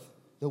earth,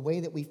 the way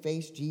that we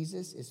face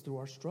Jesus is through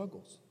our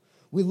struggles.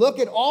 We look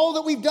at all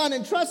that we've done,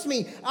 and trust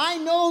me, I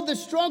know the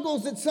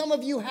struggles that some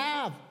of you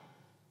have.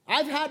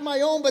 I've had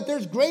my own, but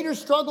there's greater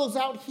struggles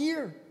out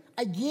here.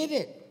 I get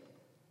it.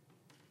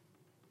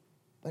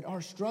 But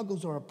our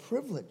struggles are a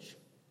privilege.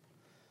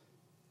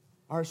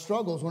 Our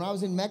struggles, when I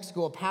was in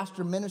Mexico, a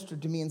pastor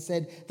ministered to me and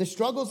said, the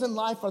struggles in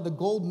life are the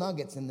gold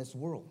nuggets in this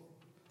world.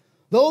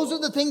 Those are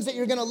the things that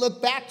you're going to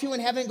look back to in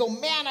heaven and go,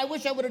 man, I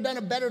wish I would have done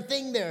a better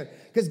thing there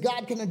because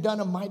God can have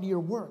done a mightier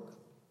work.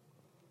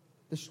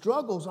 The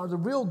struggles are the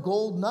real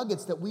gold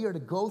nuggets that we are to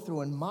go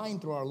through and mine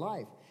through our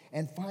life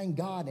and find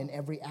God in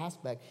every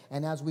aspect.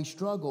 And as we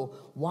struggle,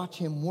 watch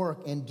him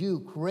work and do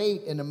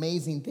great and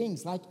amazing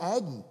things like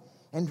Aggie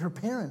and her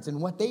parents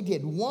and what they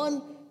did.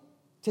 1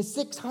 to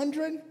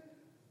 600.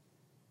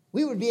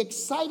 We would be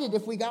excited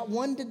if we got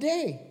one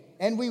today,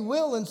 and we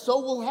will, and so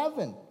will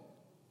heaven.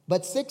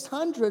 But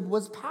 600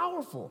 was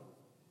powerful.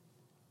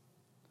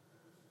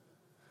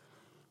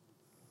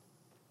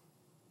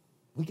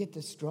 We get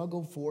to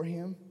struggle for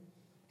him,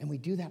 and we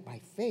do that by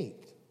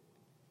faith.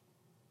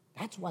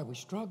 That's why we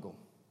struggle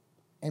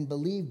and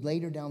believe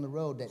later down the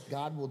road that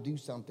God will do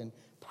something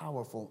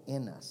powerful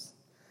in us.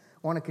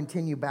 I want to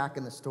continue back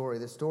in the story.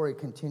 The story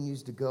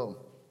continues to go.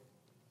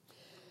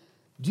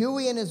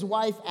 Dewey and his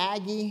wife,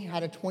 Aggie,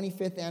 had a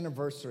 25th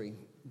anniversary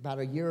about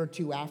a year or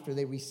two after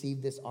they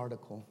received this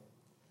article.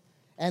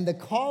 And the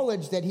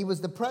college that he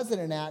was the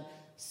president at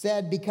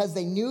said because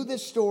they knew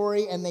this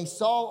story and they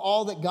saw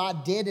all that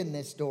God did in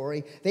this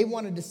story, they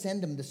wanted to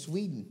send him to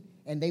Sweden.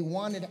 And they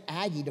wanted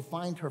Aggie to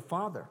find her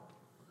father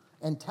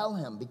and tell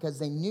him because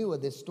they knew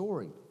of this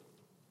story.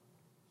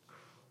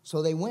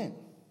 So they went.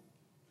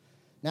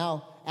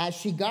 Now, as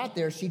she got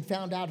there, she'd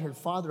found out her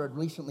father had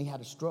recently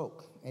had a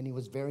stroke and he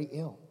was very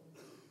ill.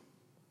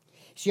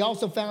 She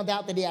also found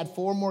out that he had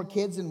 4 more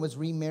kids and was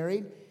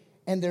remarried.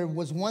 And there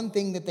was one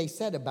thing that they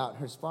said about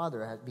his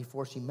father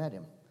before she met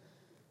him.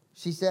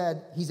 She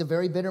said, he's a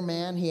very bitter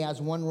man. He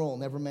has one rule,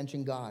 never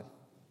mention God.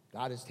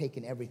 God has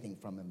taken everything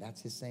from him.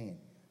 That's his saying.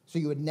 So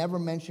you would never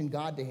mention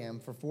God to him.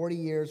 For 40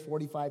 years,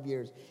 45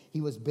 years,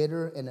 he was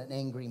bitter and an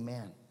angry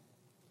man.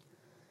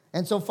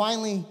 And so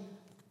finally,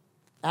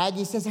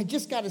 Aggie says, I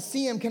just got to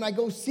see him. Can I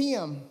go see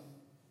him?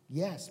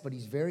 Yes, but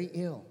he's very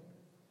ill.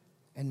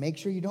 And make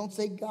sure you don't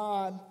say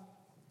God,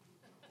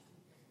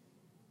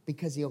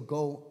 because he'll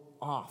go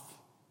off.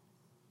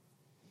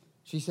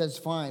 She says,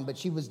 fine, but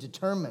she was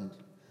determined.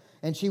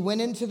 And she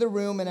went into the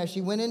room, and as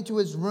she went into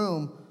his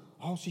room,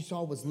 all she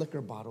saw was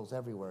liquor bottles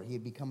everywhere. He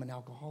had become an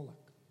alcoholic.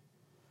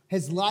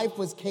 His life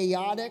was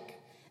chaotic,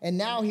 and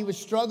now he was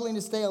struggling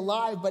to stay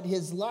alive, but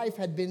his life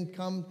had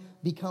become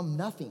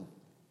nothing.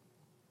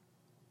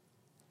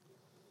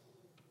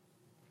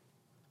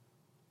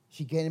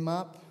 She get him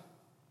up,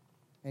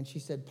 and she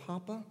said,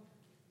 Papa?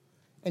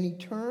 And he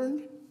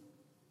turned,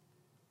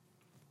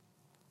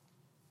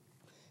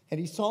 and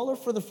he saw her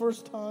for the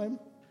first time.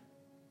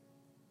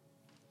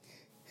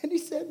 And he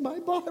said, my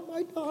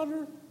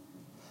daughter,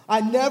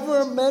 I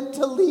never meant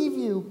to leave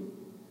you.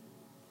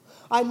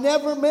 I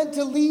never meant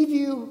to leave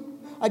you.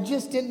 I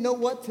just didn't know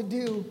what to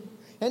do.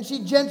 And she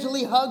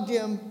gently hugged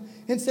him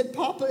and said,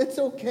 Papa, it's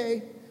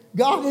okay.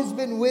 God has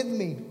been with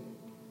me.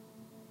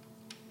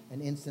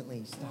 And instantly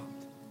he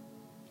stopped.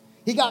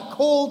 He got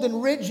cold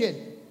and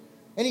rigid.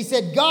 And he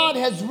said, God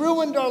has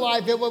ruined our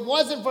life. If it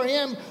wasn't for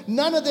him,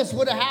 none of this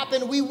would have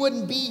happened. We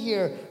wouldn't be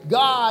here.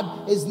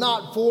 God is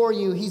not for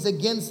you. He's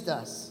against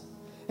us.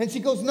 And she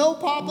goes, no,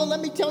 Papa, let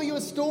me tell you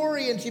a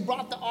story. And she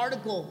brought the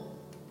article.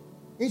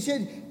 He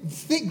said,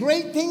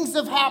 great things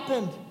have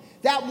happened.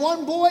 That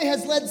one boy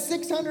has led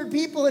 600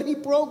 people, and he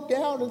broke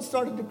down and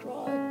started to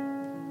cry.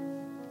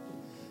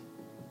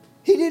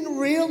 He didn't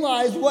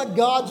realize what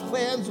God's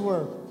plans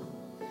were.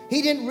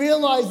 He didn't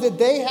realize that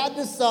they had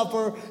to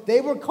suffer. They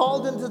were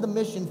called into the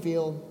mission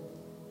field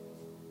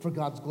for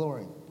God's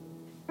glory.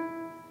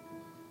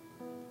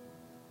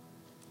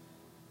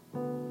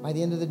 By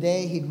the end of the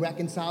day, he'd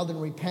reconciled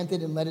and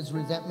repented and let his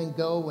resentment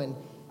go, and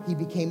he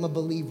became a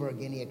believer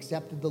again. He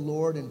accepted the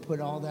Lord and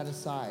put all that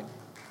aside.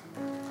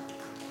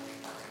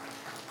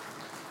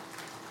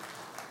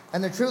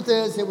 And the truth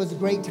is, it was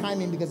great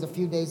timing because a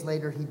few days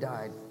later, he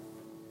died.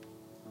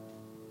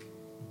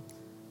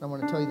 I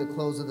want to tell you the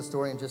close of the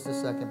story in just a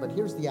second, but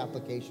here's the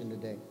application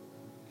today.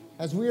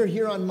 As we are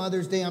here on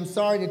Mother's Day, I'm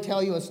sorry to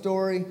tell you a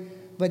story,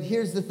 but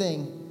here's the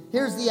thing.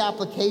 Here's the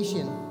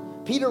application.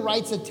 Peter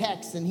writes a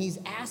text, and he's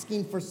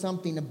asking for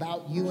something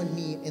about you and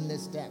me in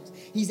this text.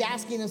 He's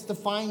asking us to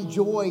find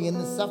joy in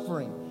the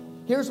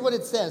suffering. Here's what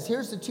it says.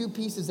 Here's the two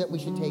pieces that we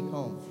should take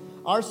home.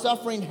 Our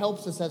suffering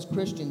helps us as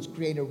Christians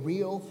create a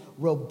real,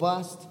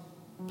 robust,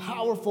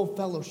 powerful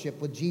fellowship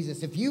with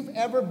Jesus. If you've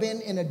ever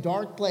been in a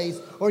dark place,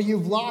 or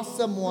you've lost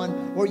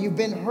someone, or you've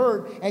been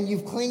hurt and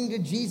you've clung to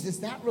Jesus,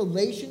 that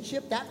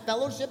relationship, that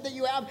fellowship that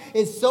you have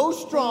is so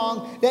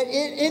strong that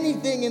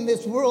anything in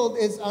this world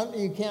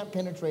you can't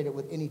penetrate it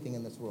with anything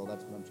in this world.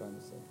 That's what I'm trying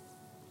to say.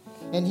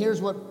 And here's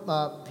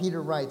what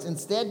Peter writes.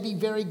 Instead, be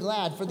very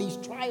glad, for these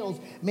trials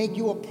make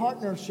you a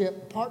partner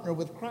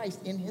with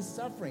Christ in his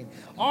suffering.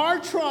 Our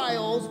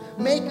trials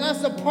make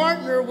us a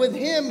partner with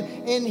him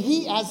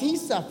as he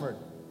suffered.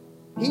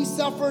 He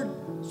suffered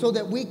so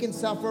that we can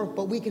suffer,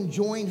 but we can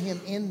join him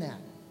in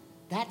that.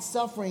 That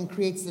suffering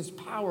creates this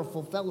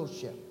powerful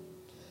fellowship.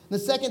 The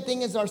second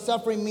thing is our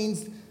suffering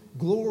means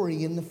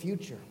glory in the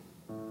future.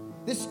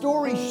 This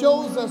story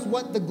shows us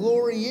what the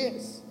glory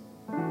is.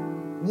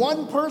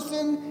 One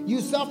person you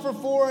suffer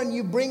for and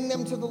you bring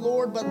them to the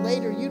Lord, but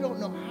later you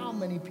don't know how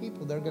many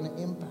people they're going to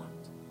impact.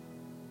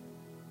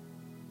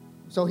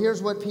 So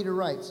here's what Peter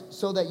writes.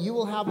 So that you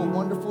will have a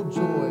wonderful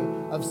joy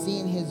of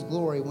seeing his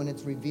glory when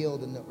it's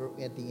revealed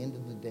at the end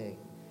of the day,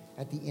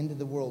 at the end of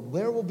the world.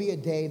 There will be a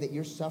day that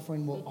your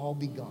suffering will all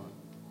be gone.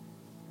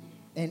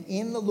 And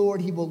in the Lord,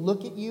 he will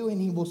look at you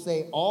and he will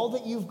say, all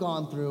that you've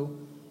gone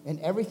through and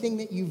everything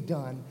that you've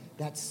done,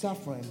 that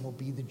suffering will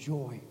be the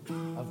joy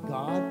of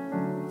God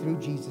through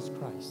Jesus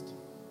Christ.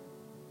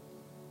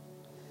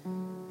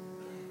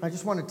 I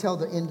just want to tell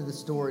the end of the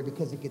story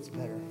because it gets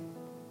better.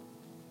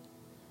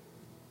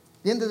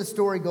 The end of the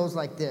story goes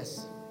like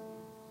this.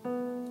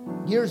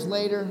 Years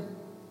later,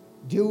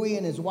 Dewey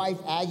and his wife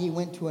Aggie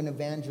went to an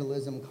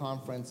evangelism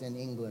conference in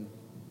England.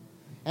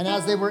 And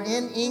as they were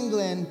in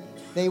England,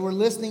 they were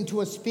listening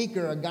to a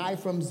speaker, a guy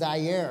from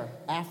Zaire,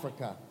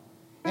 Africa.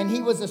 And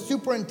he was a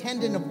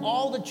superintendent of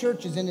all the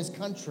churches in his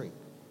country.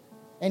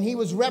 And he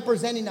was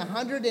representing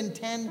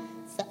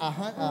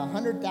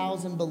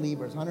 100,000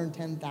 believers,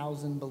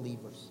 110,000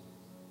 believers.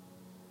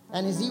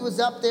 And as he was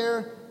up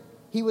there,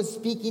 he was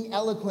speaking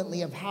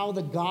eloquently of how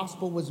the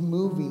gospel was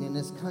moving in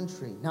his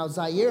country. Now,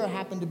 Zaire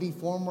happened to be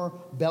former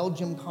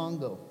Belgium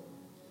Congo.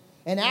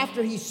 And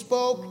after he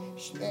spoke,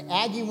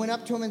 Aggie went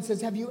up to him and says,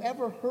 have you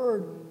ever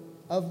heard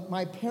of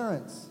my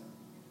parents,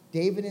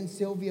 David and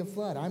Sylvia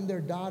Flood? I'm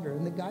their daughter.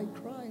 And the guy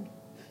cried.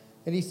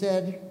 And he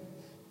said,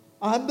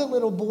 I'm the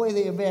little boy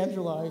they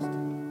evangelized.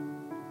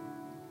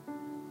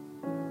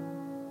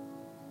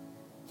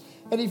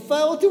 And he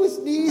fell to his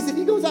knees and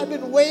he goes, I've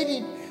been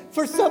waiting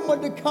for someone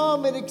to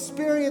come and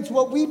experience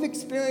what we've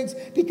experienced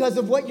because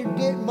of what your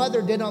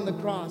mother did on the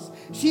cross.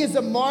 She is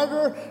a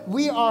martyr.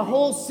 Our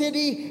whole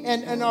city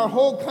and our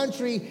whole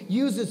country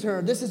uses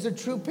her. This is a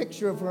true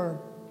picture of her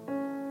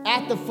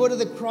at the foot of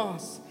the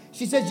cross.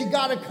 She says, you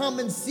got to come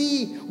and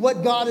see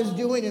what God is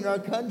doing in our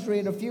country.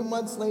 And a few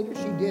months later,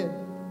 she did.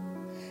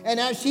 And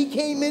as she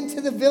came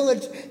into the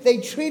village, they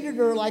treated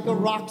her like a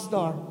rock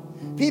star.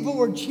 People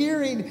were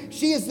cheering.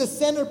 She is the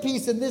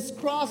centerpiece, and this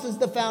cross is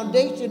the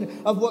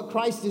foundation of what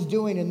Christ is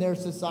doing in their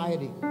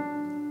society.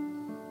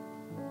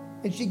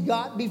 And she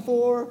got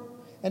before,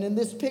 and in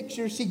this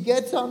picture, she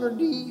gets on her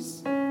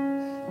knees,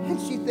 and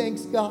she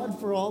thanks God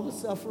for all the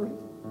suffering.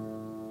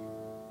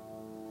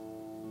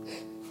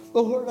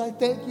 Lord, I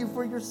thank you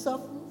for your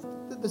suffering,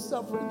 the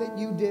suffering that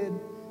you did,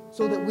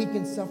 so that we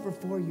can suffer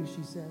for you,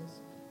 she says.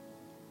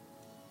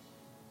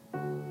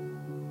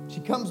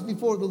 She comes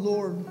before the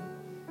Lord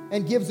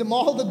and gives him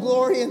all the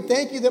glory and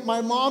thank you that my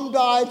mom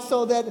died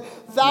so that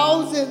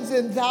thousands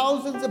and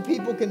thousands of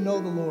people can know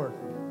the Lord.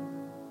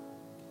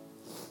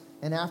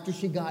 And after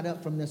she got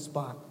up from this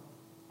spot,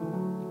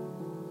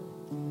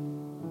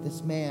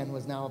 this man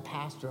was now a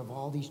pastor of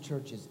all these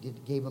churches,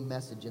 gave a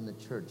message in the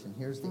church. And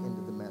here's the end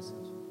of the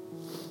message.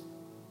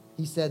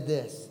 He said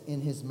this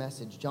in his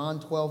message, John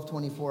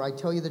 12:24, I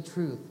tell you the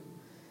truth.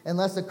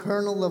 Unless a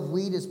kernel of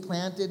wheat is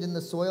planted in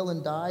the soil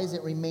and dies,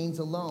 it remains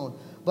alone.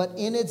 But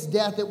in its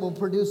death, it will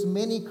produce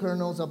many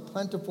kernels, a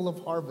plentiful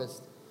of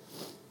harvest.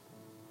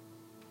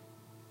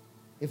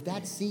 If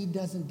that seed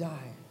doesn't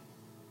die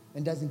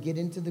and doesn't get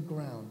into the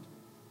ground,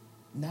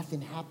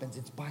 nothing happens.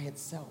 It's by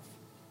itself.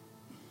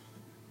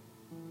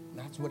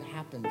 That's what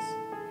happens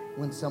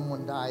when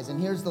someone dies. And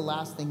here's the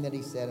last thing that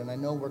he said, and I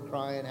know we're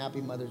crying,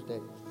 Happy Mother's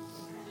Day.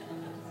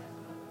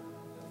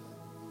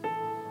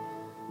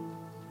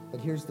 But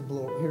here's the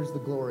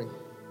glory.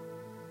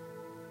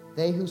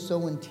 They who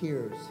sow in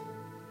tears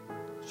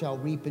shall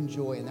reap in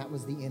joy. And that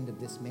was the end of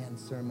this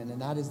man's sermon.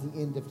 And that is the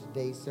end of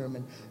today's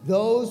sermon.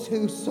 Those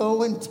who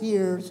sow in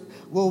tears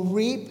will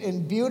reap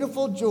in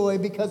beautiful joy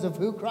because of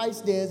who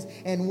Christ is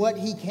and what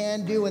he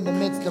can do in the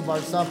midst of our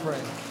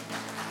suffering.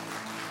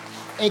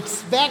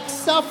 Expect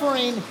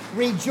suffering,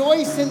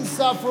 rejoice in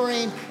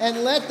suffering,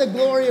 and let the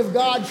glory of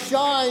God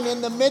shine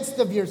in the midst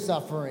of your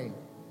suffering.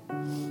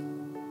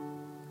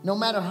 No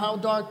matter how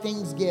dark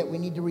things get, we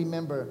need to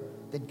remember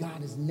that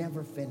God is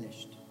never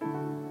finished.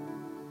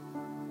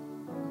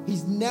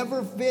 He's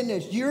never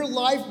finished. Your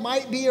life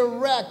might be a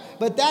wreck,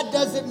 but that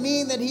doesn't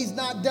mean that he's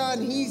not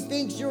done. He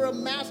thinks you're a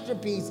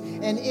masterpiece.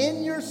 And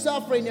in your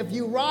suffering, if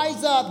you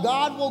rise up,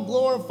 God will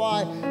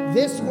glorify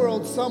this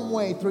world some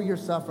way through your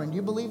suffering. Do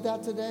you believe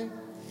that today?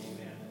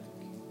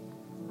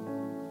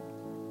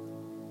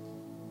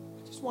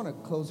 I just want to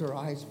close our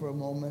eyes for a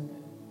moment.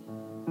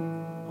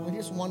 I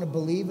just want to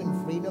believe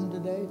in freedom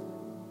today.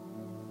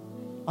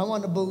 I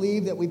want to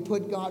believe that we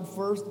put God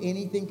first.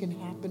 Anything can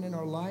happen in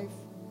our life.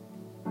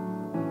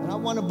 And I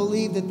want to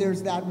believe that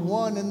there's that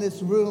one in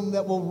this room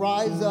that will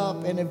rise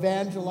up and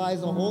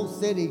evangelize a whole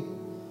city,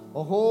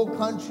 a whole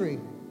country,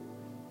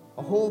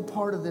 a whole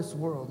part of this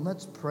world. And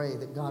let's pray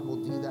that God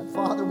will do that.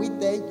 Father, we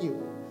thank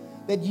you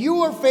that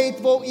you are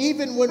faithful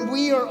even when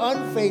we are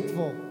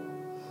unfaithful.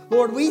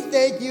 Lord, we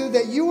thank you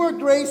that you are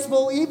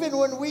graceful even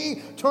when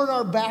we turn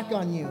our back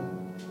on you.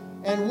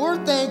 And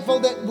we're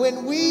thankful that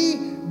when we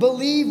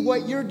believe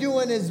what you're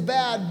doing is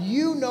bad,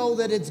 you know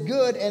that it's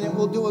good and it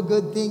will do a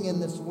good thing in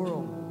this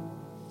world.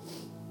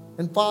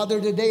 And Father,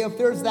 today, if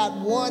there's that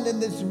one in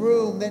this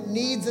room that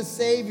needs a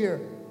Savior,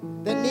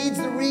 that needs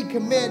to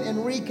recommit and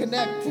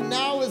reconnect,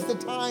 now is the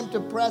time to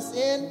press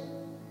in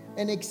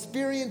and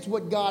experience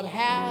what God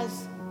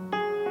has.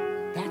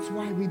 That's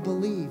why we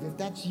believe. If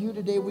that's you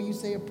today, will you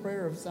say a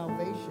prayer of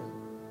salvation?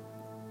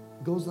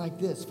 It goes like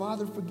this: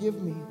 Father,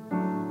 forgive me.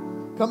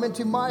 Come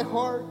into my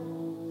heart,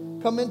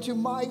 come into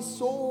my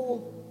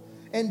soul,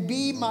 and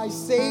be my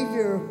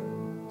Savior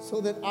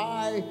so that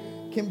I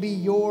can be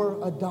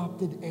your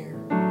adopted heir.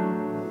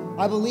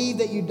 I believe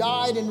that you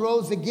died and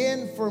rose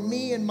again for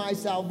me and my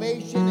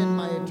salvation and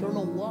my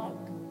eternal walk.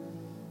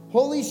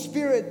 Holy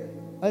Spirit,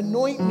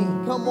 anoint me,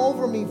 come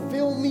over me,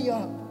 fill me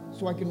up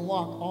so I can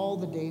walk all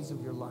the days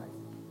of your life.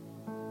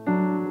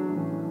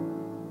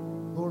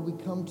 Lord, we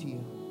come to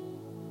you,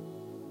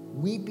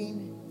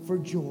 weeping for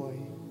joy.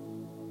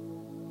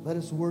 Let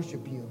us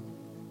worship you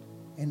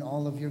in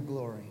all of your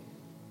glory.